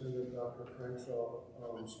is something that Dr. Crankshaw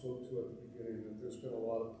spoke to at the beginning, that there's been a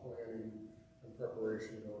lot of planning and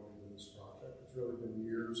preparation going into this project. It's really been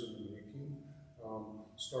years in the making,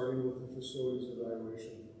 starting with the facilities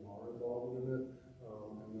evaluation from our involvement in it,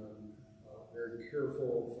 and then very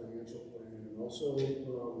careful financial planning, and also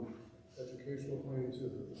educational planning too,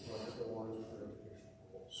 that the project aligns with their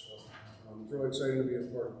educational goals. So it's really exciting to be a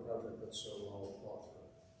part of a project that's so well thought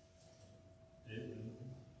through.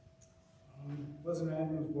 Wasn't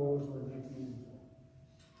Admiral's goals were 1984.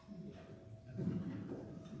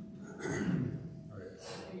 All right.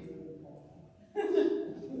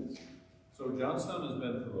 So Johnstown has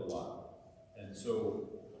been through a lot, and so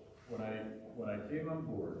when I came on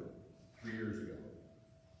board 3 years ago,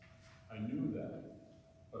 I knew that,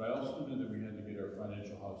 but I also knew that we had to get our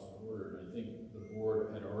financial house in order. And I think the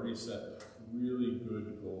board had already set really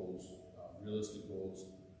good goals, realistic goals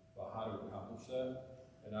about how to accomplish that.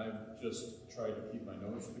 And I've just tried to keep my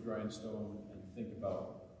nose to the grindstone and think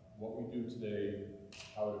about what we do today,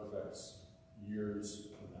 how it affects years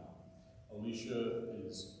from now. Alicia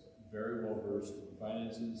is very well versed in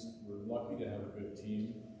finances. We're lucky to have a good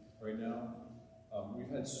team right now.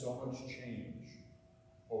 We've had so much change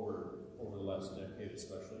over the last decade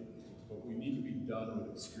especially, but we need to be done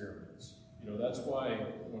with experiments. You know, that's why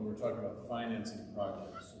when we're talking about financing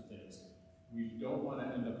projects and things, we don't want to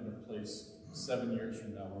end up in a place 7 years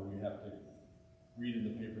from now where we have to read in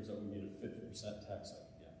the papers that we need a 50% tax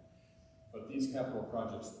hike again. But these capital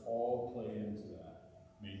projects all play into that.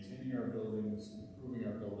 Maintaining our buildings, improving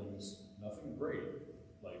our buildings, nothing great,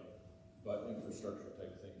 but infrastructure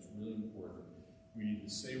type things, really important. We need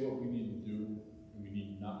to say what we need to do, and we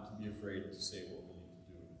need not to be afraid to say what we need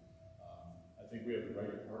to do. I think we have the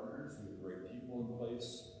right partners, we have the right people in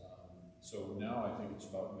place. So now I think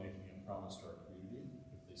it's about making a promise to our community,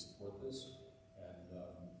 if they support this, and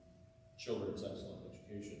children's excellent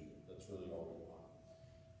education. That's really all we want.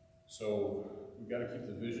 So we've got to keep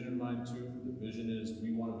the vision in mind too. The vision is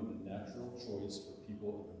we want to be the natural choice for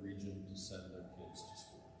people in the region to send their kids to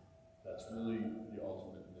school. That's really the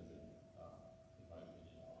ultimate vision, in my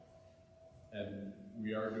opinion. And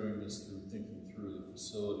we are doing this through thinking through the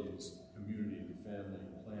facilities, community, family,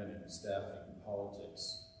 planning, staffing,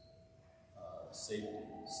 politics, safety,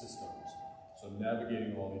 systems. So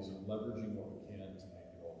navigating all these and leveraging what we can to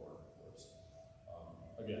make it all work for us.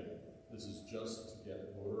 Again, this is just to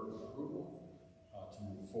get voter approval, to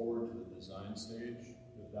move forward to the design stage.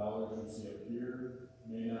 The dollars you see up here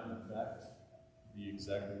may not, in fact, be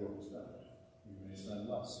exactly what we spend. We may spend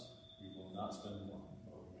less. We will not spend more,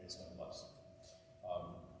 but we may spend less.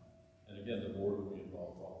 And again, the board will be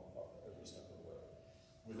involved every step of the way.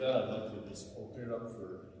 With that, I'd like to just open it up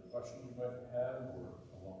for any questions you might have or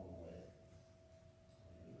along the way.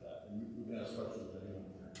 With that, and we can ask questions of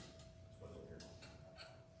anyone here. That's why they're here.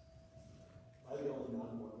 Am I the only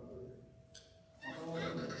non-board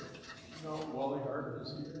member? No, Wally Hart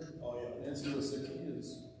is here. Oh, yeah. Nancy Lisicki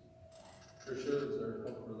is. Tricia is our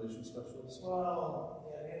public relations specialist. Well,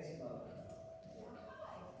 yeah, Nancy's not.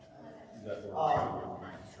 Is that board?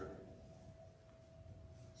 Sure.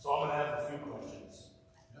 So I'm gonna have a few questions.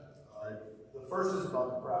 Yeah. The first is about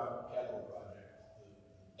the capital project,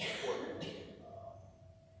 the port.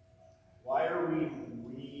 Why are we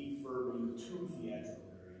refurbing 2 theatrical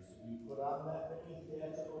areas? Did we put on that many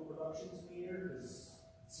theatrical productions in a year? Because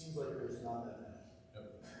it seems like there's not that many. Yep.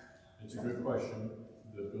 It's a good question.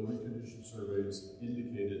 The building condition surveys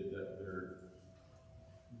indicated that they're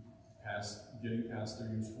getting past their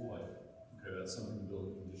useful life. Okay, that's something the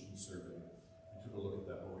building condition survey. We took a look at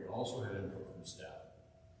that, but we also had input from staff.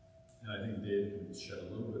 And I think Dave can shed a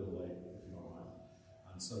little bit of light, if you don't mind,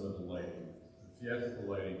 on some of the lighting. The theatrical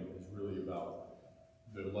lighting is really about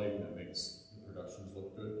the lighting that makes the productions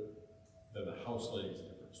look good. Then the house lighting is a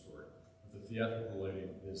different story. But the theatrical lighting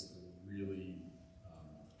is the really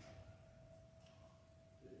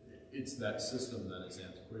it's that system that is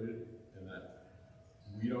antiquated, and that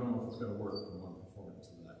we don't know if it's going to work from one performance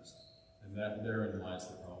to the next. And that therein lies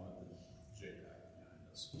the problem with the JPAC behind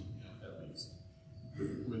us, at least.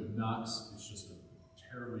 With Knox, it's just a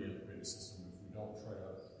terribly antiquated system. If we don't try to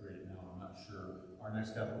upgrade it now, I'm not sure. Our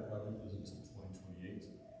next capital project is until 2028.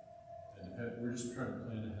 And we're just trying to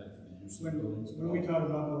plan ahead for the use of the buildings. When we talk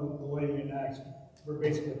about the lighting in Knox, we're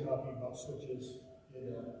basically talking about switches.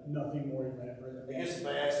 Nothing more elaborate. I guess if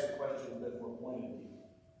I ask the question a bit more pointedly,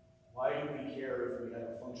 why do we care if we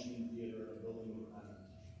have a functioning theater in a building we're not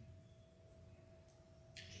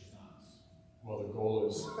teaching? Which is not. Well, the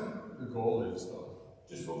goal is though.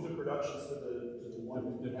 Just move the productions to the one.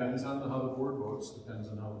 It depends on how the board votes, depends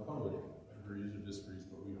on how the public agrees or disagrees,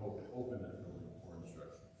 but we hope to open that building for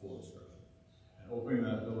instruction.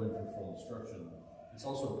 quality instruction, it's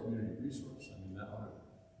also a community resource. I mean,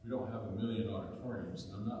 we don't have a million auditoriums,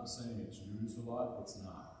 and I'm not saying it's used a lot, it's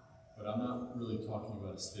not. But I'm not really talking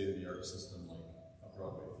about a state-of-the-art system like a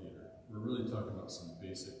Broadway theater. We're really talking about some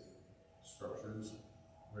basic structures.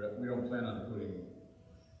 We don't plan on putting,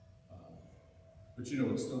 but you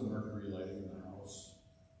know, it's still mercury lighting in the house.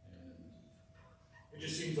 And it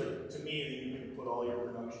just seems like, to me, that you can put all your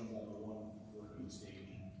productions on the one working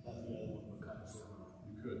stage, let the other one would kind of serve.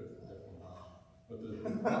 you could, definitely.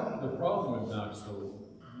 But the problem with Knox, though,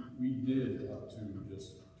 we did up to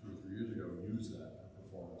just 2 or 3 years ago use that for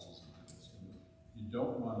performances. And you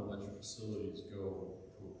don't want to let your facilities go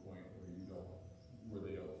to a point where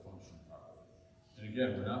they don't function properly. And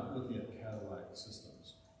again, we're not looking at Cadillac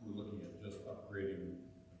systems. We're looking at just upgrading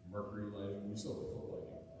mercury lighting. We still have foot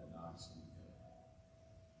lighting at Knox. And,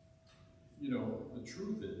 you know, the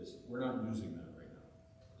truth is, we're not using that right now.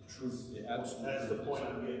 The truth, the absolute That's the truth point is,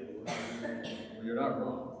 I'm getting. well, you're not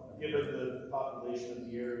wrong. Given the population of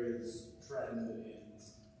the area's trend, and I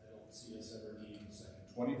don't see us ever needing a second.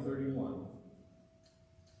 2031,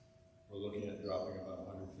 we're looking at dropping about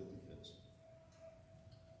 150 kids.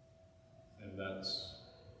 And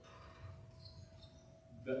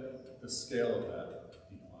the scale of that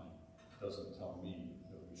decline doesn't tell me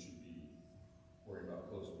that we should be worrying about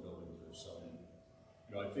closing buildings or selling.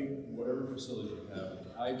 You know, I think whatever facilities we have,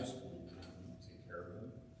 I just believe we need to take care of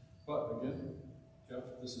them. But again, Jeff,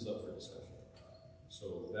 this is up for discussion.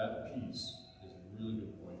 So that piece is a really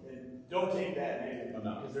good point. And don't take that negative, I'm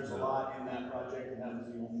not. because there's a lot in that project, and that was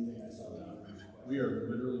the only thing I saw. We are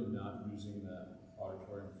literally not using that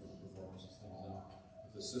auditorium for performances things now.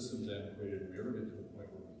 If the system's antiquated, if we ever get to a point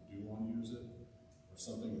where we do want to use it, or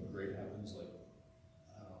something great happens, like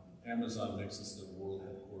Amazon makes us the world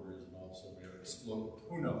headquarters, and all of a sudden we have explode.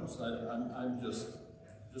 Who knows? I'm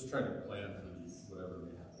just trying to plan for whatever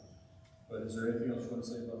may happen. But is there anything else you want to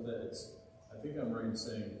say about that? I think I'm right in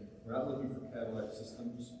saying we're not looking for Cadillac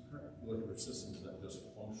systems. We're looking for systems that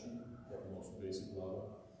just function at the most basic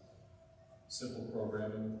level. Simple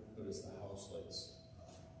programming, but it's the house lights.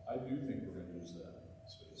 I do think we're going to use that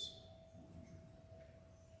space in the future.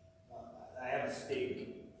 I have a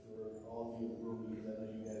statement for all of you in the room, because I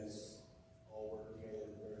know you guys all work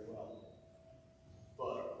together very well.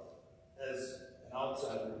 But as an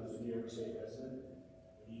outsider who's a New York State resident,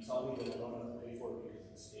 when you tell me that I don't have to pay for it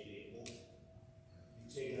because it's state aid, you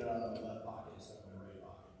take it out of my left pocket instead of my right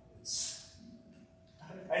pocket.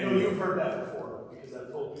 I know you've heard that before, because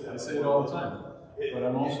I've told you that. I say it all the time, but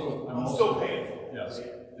I'm still paying for it. Yes.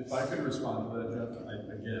 Right? If I could respond to that, Jeff,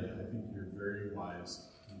 I think you're very wise.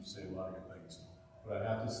 You say a lot of good things, but I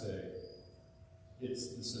have to say,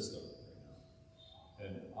 it's the system right now,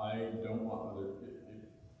 and I don't want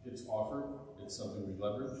it's offered. It's something we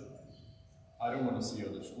leverage. I don't want to see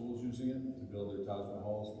other schools using it to build their Taj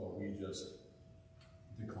Mahals while we just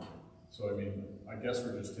decline. So I mean, I guess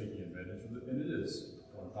we're just taking advantage of it, and it is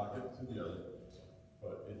one pocket to the other,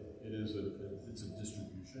 but it's a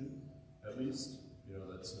distribution, at least. You know,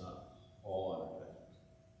 that's not all on our taxes,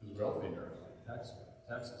 because we're all paying our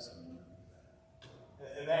taxes. I mean,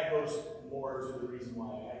 and that goes more to the reason why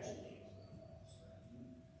I actually came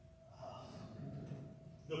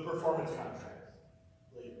to the performance contract.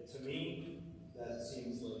 Like, to me, that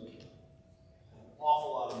seems like an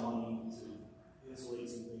awful lot of money to insulate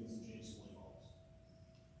some things and change some light bulbs.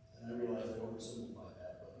 And I realize I oversimplified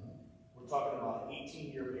that, but we're talking about an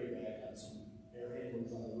 18-year payback on some air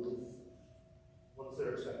handlers on the roof. What's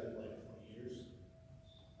their expected life? 20 years?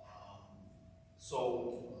 So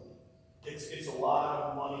it's a lot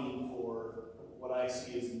of money for what I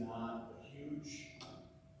see as not a huge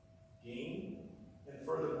gain. And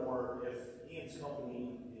furthermore, if Ian's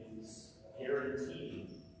company is guaranteeing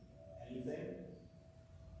anything,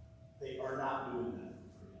 they are not doing that for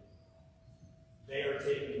free. They are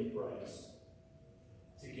taking the price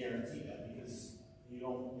to guarantee that, because you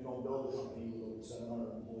don't build a company with over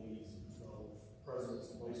 700 employees and 12 presidents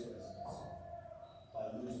and vice presidents by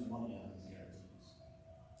losing money on these guarantees.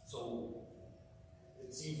 So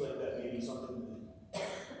it seems like that may be something that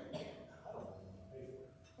I don't want to pay for.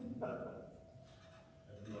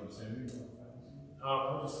 you want to say anything?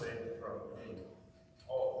 I'll just say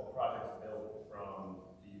all the projects built from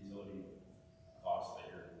the utility costs that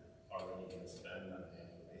you're already going to spend on an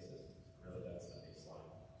annual basis. Really, that's the baseline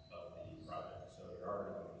of the project. So you're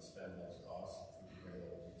already going to spend those costs to bring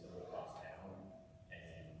those utility costs down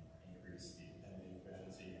and increase the energy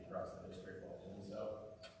efficiency across the district while doing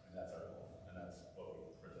so. And that's our goal. And that's what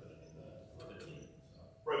we presented in the team. So.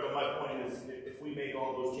 Right, but my point is, if we make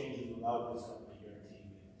all those changes without this company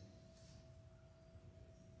guaranteeing it,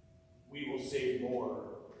 we will save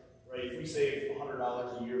more, right? If we save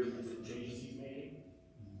 $100 a year because of the changes he's making,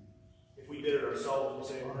 if we did it ourselves,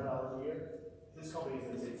 we save $100 a year, this company's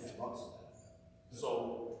gonna take $10 of that.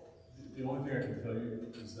 So, The only thing I can tell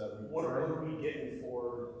you is that what are we getting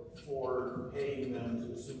for paying them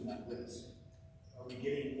to assume that risk? Are we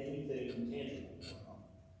getting anything tangible?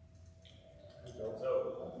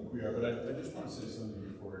 So, I think we are, but I just want to say something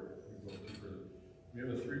before we go further. We have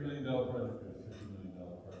a $3 million project and a $50 million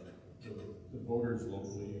project. The voters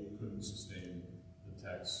locally couldn't sustain the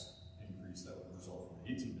tax increase that would result from an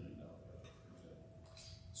 $18 million project, for example.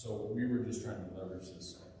 So we were just trying to leverage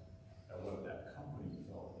this at what that company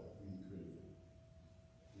felt that we could do.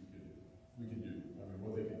 I mean,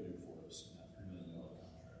 what they could do for us in that $3 million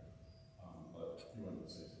contract. But you wanted to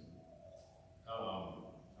say something?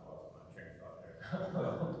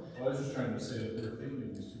 Well, I was just trying to say that we're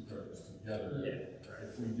thinking these two projects together. Yeah, right.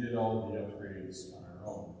 If we did all of the upgrades on our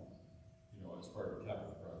own, you know, as part of a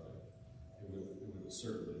capital project, it would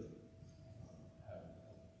certainly have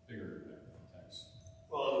a bigger impact on tax.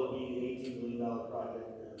 Well, it would be an $18 million project,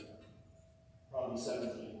 or probably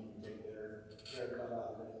 17 when you take their cut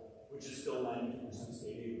out of it, which is still 92%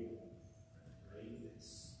 state aid, right?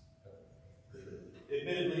 It's,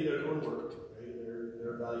 admittedly, they're doing work, right?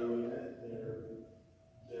 They're evaluating it,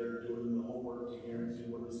 they're doing the homework to guarantee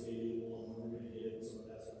what the state aid will and when we're gonna get it, some of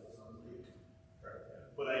that stuff is on the Right, yeah.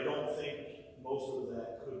 But I don't think most of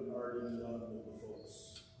that couldn't already be done with the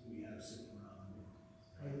folks who we have sitting around.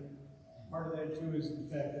 Part of that too is the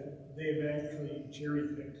fact that they've actually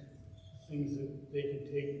cherry picked things that they could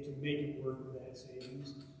take to make it work with that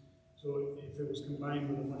savings. So if it was combined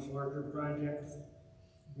with a much larger project,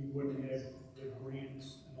 we wouldn't have the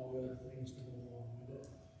grants and all the other things to go along with it.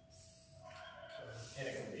 And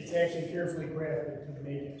it can be, It's actually carefully crafted to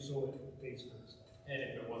make it so it pays for itself. and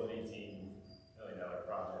if it was an $18 million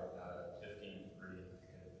project, not a 15 for it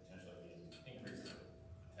could potentially be increased the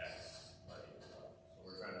tax levy as well. So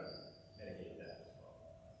we're trying to mitigate that as well.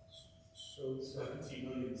 So, 17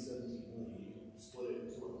 million, 17 million, you can split it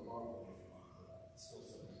into a bottle if you want, but it's still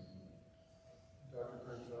 17 million. Dr.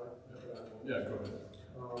 Crenshaw? Yeah, go ahead.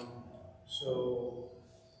 So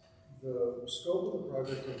the scope of the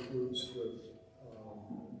project includes the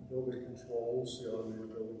building controls, the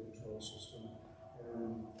automated building control system,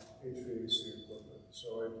 and HVAC equipment. So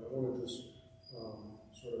I want to just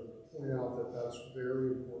sort of point out that that's very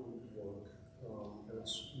important work. And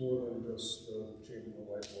it's more than just the changing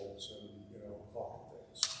the light bulbs and, caulking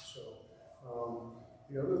things. So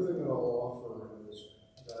the other thing that I'll offer is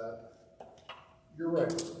that you're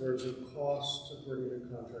right, there's a cost to bringing a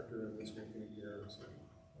contractor in that's making a guarantee.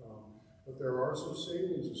 But there are some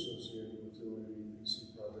savings associated with doing an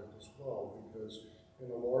EPC project as well, because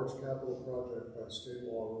in a large capital project by state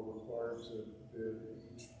law, we're required to bid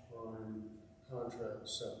each prime contract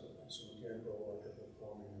separately. So we can't go like at the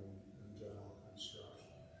plumbing and general construction.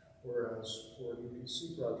 Whereas for an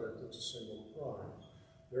EPC project, it's a single prime.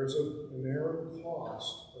 There's an inherent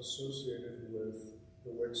cost associated with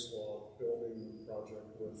the Wicks law building the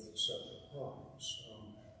project with separate primes.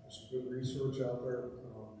 There's some good research out there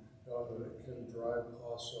that it can drive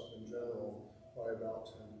costs up in general by about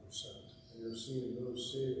 10%. And you're seeing those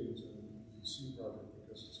savings in an EPC project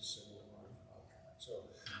because it's a single prime contract. So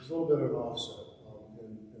there's a little bit of an offset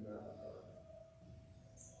in that regard.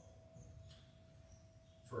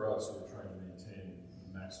 For us, we're trying to maintain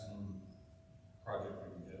the maximum project we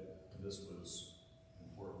can get, and this was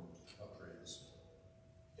important upgrades.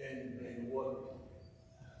 And what,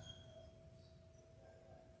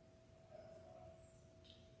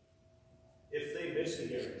 if they miss the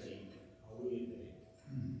guarantee, are we getting paid?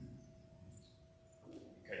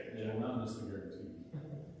 Okay. Yeah, not just the guarantee.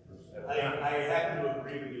 I happen to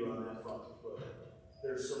agree with you on that front, but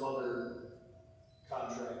there's some other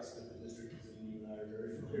contracts that the district is in, you and I are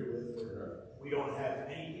very familiar with, where we don't have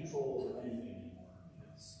any control over anything anymore.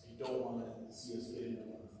 I don't want to see us get into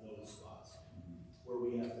one of those spots where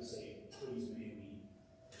we have to say, please pay me.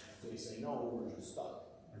 If they say no, we're just stuck.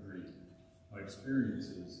 Agreed. My experience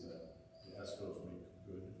is that the ESCOs make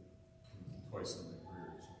good twice in their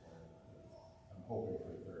careers. I'm hoping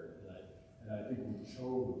for the third. And I think the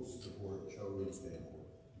board chose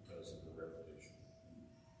Danforth because of the reputation.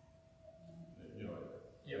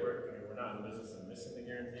 Yeah, we're not in the business of missing the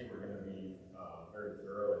guarantee. We're going to be very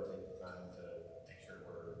thorough and take the time to make sure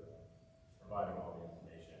we're providing all the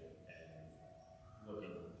information and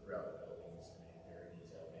looking throughout the buildings in a very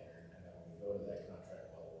detailed manner. And then when we go to that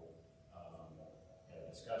contract level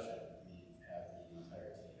discussion, we have the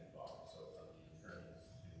entire team involved. So from the attorneys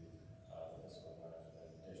to the fiscal advisors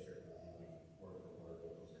and the district reviewing word for word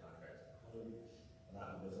what those contracts include. And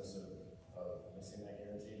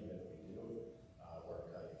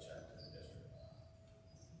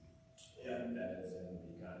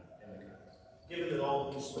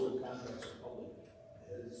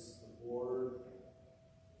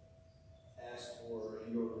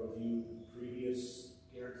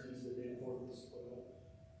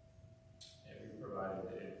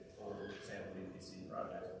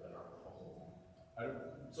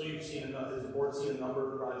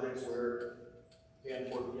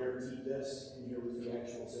says in here was the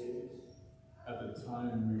actual savings? At the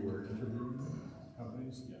time we were interviewing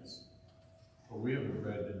companies, yes. But we haven't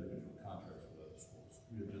read individual contracts with other schools.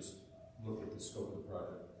 We have just looked at the scope of the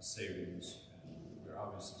project, the savings, and their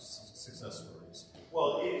obvious success stories.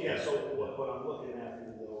 Well, yeah, so what I'm looking at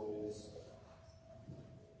here though is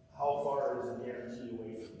how far is the guarantee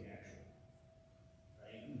away from the action?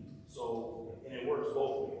 Right? So, and it works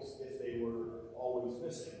both ways. If they were always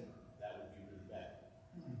missing, that would be really bad.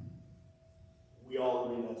 We all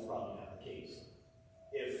agree that's probably not the case.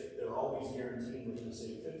 If they're always guaranteeing we're going to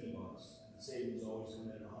save $50 and the savings always come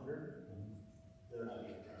in at 100, they're not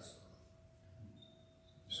being aggressive.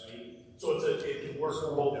 Right? So it can work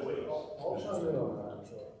both ways. I'll chime in on that,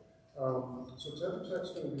 actually. So Tetra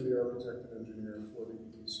Tech's going to be the architect and engineer for the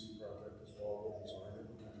EPC project as well. We'll design it,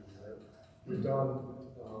 we'll engineer it. We've done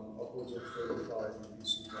upwards of 35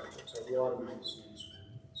 EPC projects. I have a lot of EPC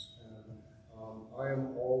experience, and I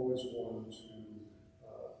am always one to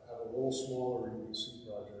have a little smaller EPC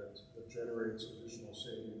project that generates additional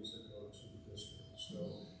savings that go to the district. So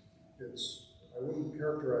I wouldn't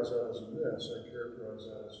characterize that as a miss. I characterize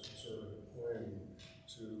that as conservative planning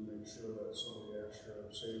to make sure that some of the extra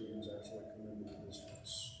savings actually come into the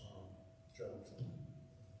district's general fund.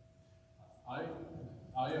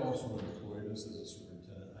 I also employ this as a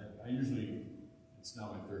superintendent. I usually, it's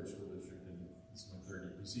now my third school district and it's my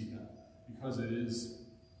third EPC now. Because it is,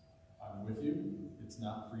 I'm with you, it's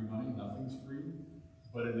not free money, nothing's free,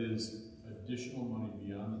 but it is additional money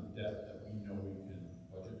beyond the debt that we know we can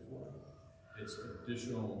budget for. It's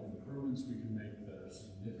additional improvements we can make that are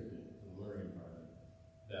significant to the learning environment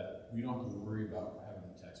that we don't have to worry about having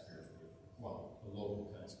the taxpayers pay for. Well, the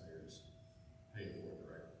local taxpayers pay for it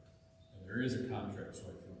directly. And there is a contract, so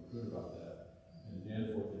I feel good about that. And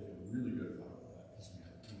Danforth, I feel really good about that because we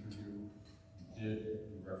had an interview,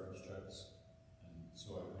 we reference checks, and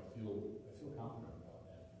so I feel confident about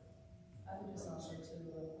that. I would just also to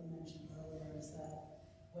mention earlier is that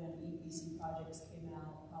when EPC projects came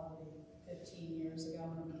out probably 15 years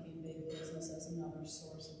ago and became big business as another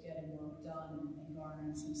source of getting work done and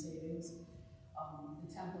garnering some savings, the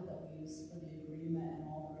template that we use for the agreement and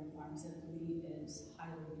all the requirements that we meet is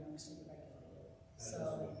highly New York State regulated. So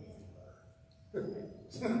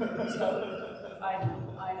I know,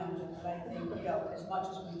 but I think, as much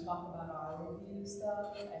as we talk about our review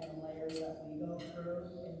stuff and the layers that we go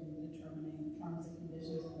through in determining terms and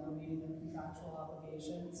conditions and they're meeting their contractual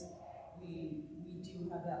obligations, we do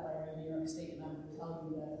have that layer in New York State, and I would tell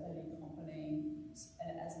you that if any company,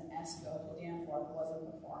 as an ESCO to Danforth, wasn't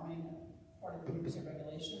performing part of the New York State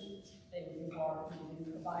regulation, they would be barred from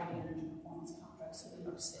even providing energy performance contracts to New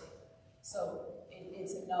York State. So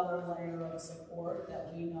it's another layer of support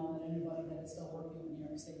that we know that anybody that is still working with New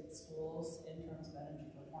York State schools in terms of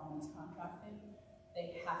energy performance contracting,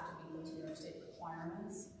 they have to meet those New York State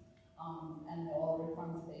requirements. And all the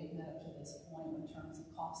requirements they've met up to this point in terms of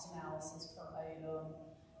cost analysis per item,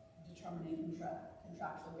 determining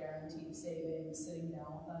contractual guaranteed savings, sitting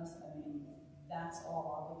down with us. I mean, that's all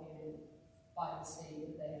obligated by the state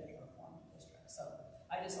that they have to perform the district. So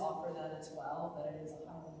I just offer that as well, that it is a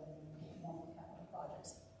highly regulated form of capital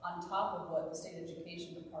projects. On top of what the state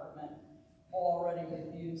education department already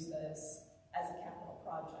reviews this as a capital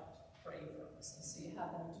project for A purposes. So you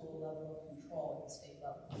have that dual level of control at the state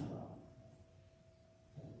level as well.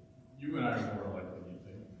 You and I are more alike than you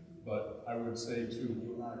think, but I would say too,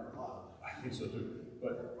 You and I are alive. I think so too,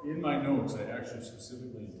 but in my notes, I actually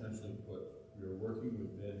specifically intentionally put, we are working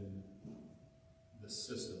within the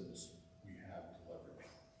systems we have to leverage.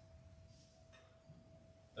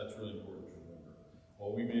 That's really important to remember.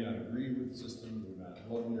 While we may not agree with the system, we may not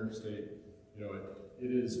love New York State, it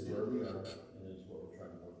is where we are, and it is what we're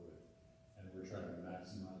trying to work with. And we're trying to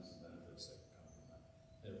maximize the benefits that come from that.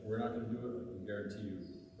 And if we're not going to do it, I can guarantee you,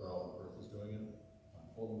 Perth is doing it,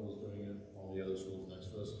 Fultonville's doing it, all the other schools next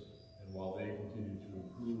to us, and while they continue to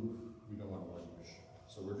improve, we don't want to languish.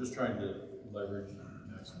 So we're just trying to leverage and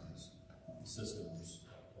maximize the systems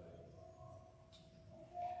at play.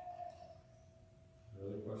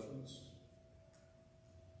 Other questions?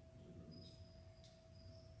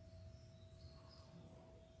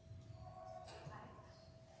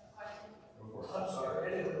 I'm sorry, I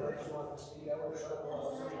didn't realize you wanted to speak. I will shut up.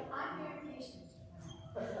 I'm very patient.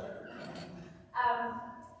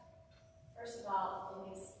 First of all,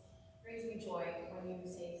 brings me joy when you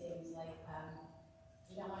say things like,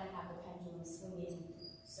 we don't want to have the pendulum swinging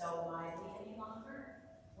so wildly any longer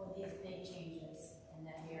with these big changes, and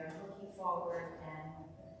that we are looking forward and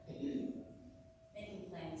making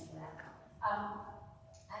plans for that.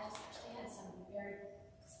 I just actually had some very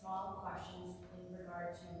small questions in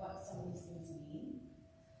regard to what some of these things mean.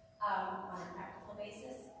 on a practical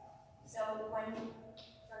basis. So when,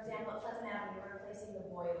 for example, at Pleasant Avenue, you're replacing the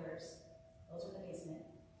boilers, those are the basement.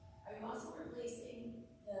 Are you also replacing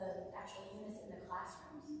the actual units in the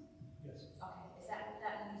classrooms? Yes. Okay, is that what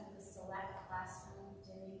that means with the select classroom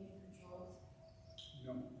dimming and controls?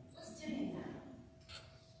 No, What's dimming then?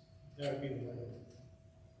 that would be the way.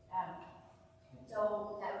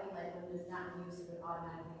 So that would be like when there's not in use, it would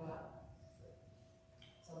automatically go up.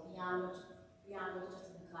 So beyond what's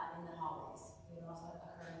just in the hallways, it would also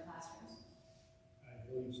occur in the classrooms, I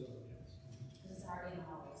believe so, yes. because it's already in the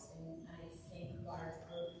hallways, and I think large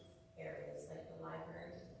group areas like the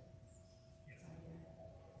library. It's already there.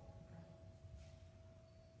 Okay.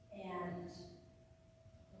 And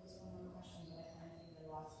there was one more question, but I kind of think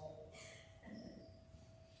I lost it.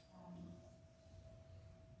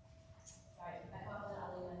 Sorry, I thought that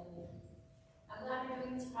I'll leave it in you. I'm glad you're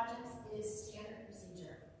doing these projects. It is standard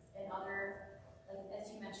procedure. And other, like as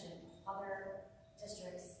you mentioned, other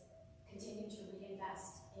districts continue to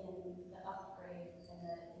reinvest in the upgrade and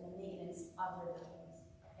the maintenance of their buildings.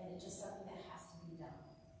 And it's just something that has to be done.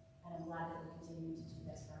 And I'm glad that we continue to do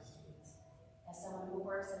this for our students. As someone who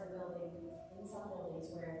works in a building, in some buildings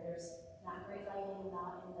where there's not great lighting,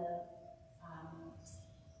 not in the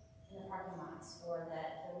parking lots, or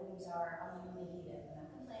that the rooms are unevenly heated. And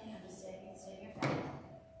I'm complaining, I'm just stating your fact.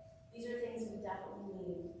 These are things we definitely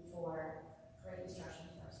need for great instruction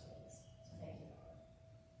for our students. So thank you.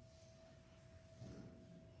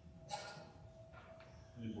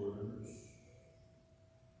 Any board members?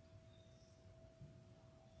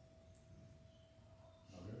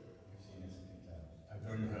 Okay. I've seen this a few times. I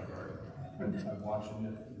know you have, right? I'm watching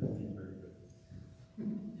it, you're being very good.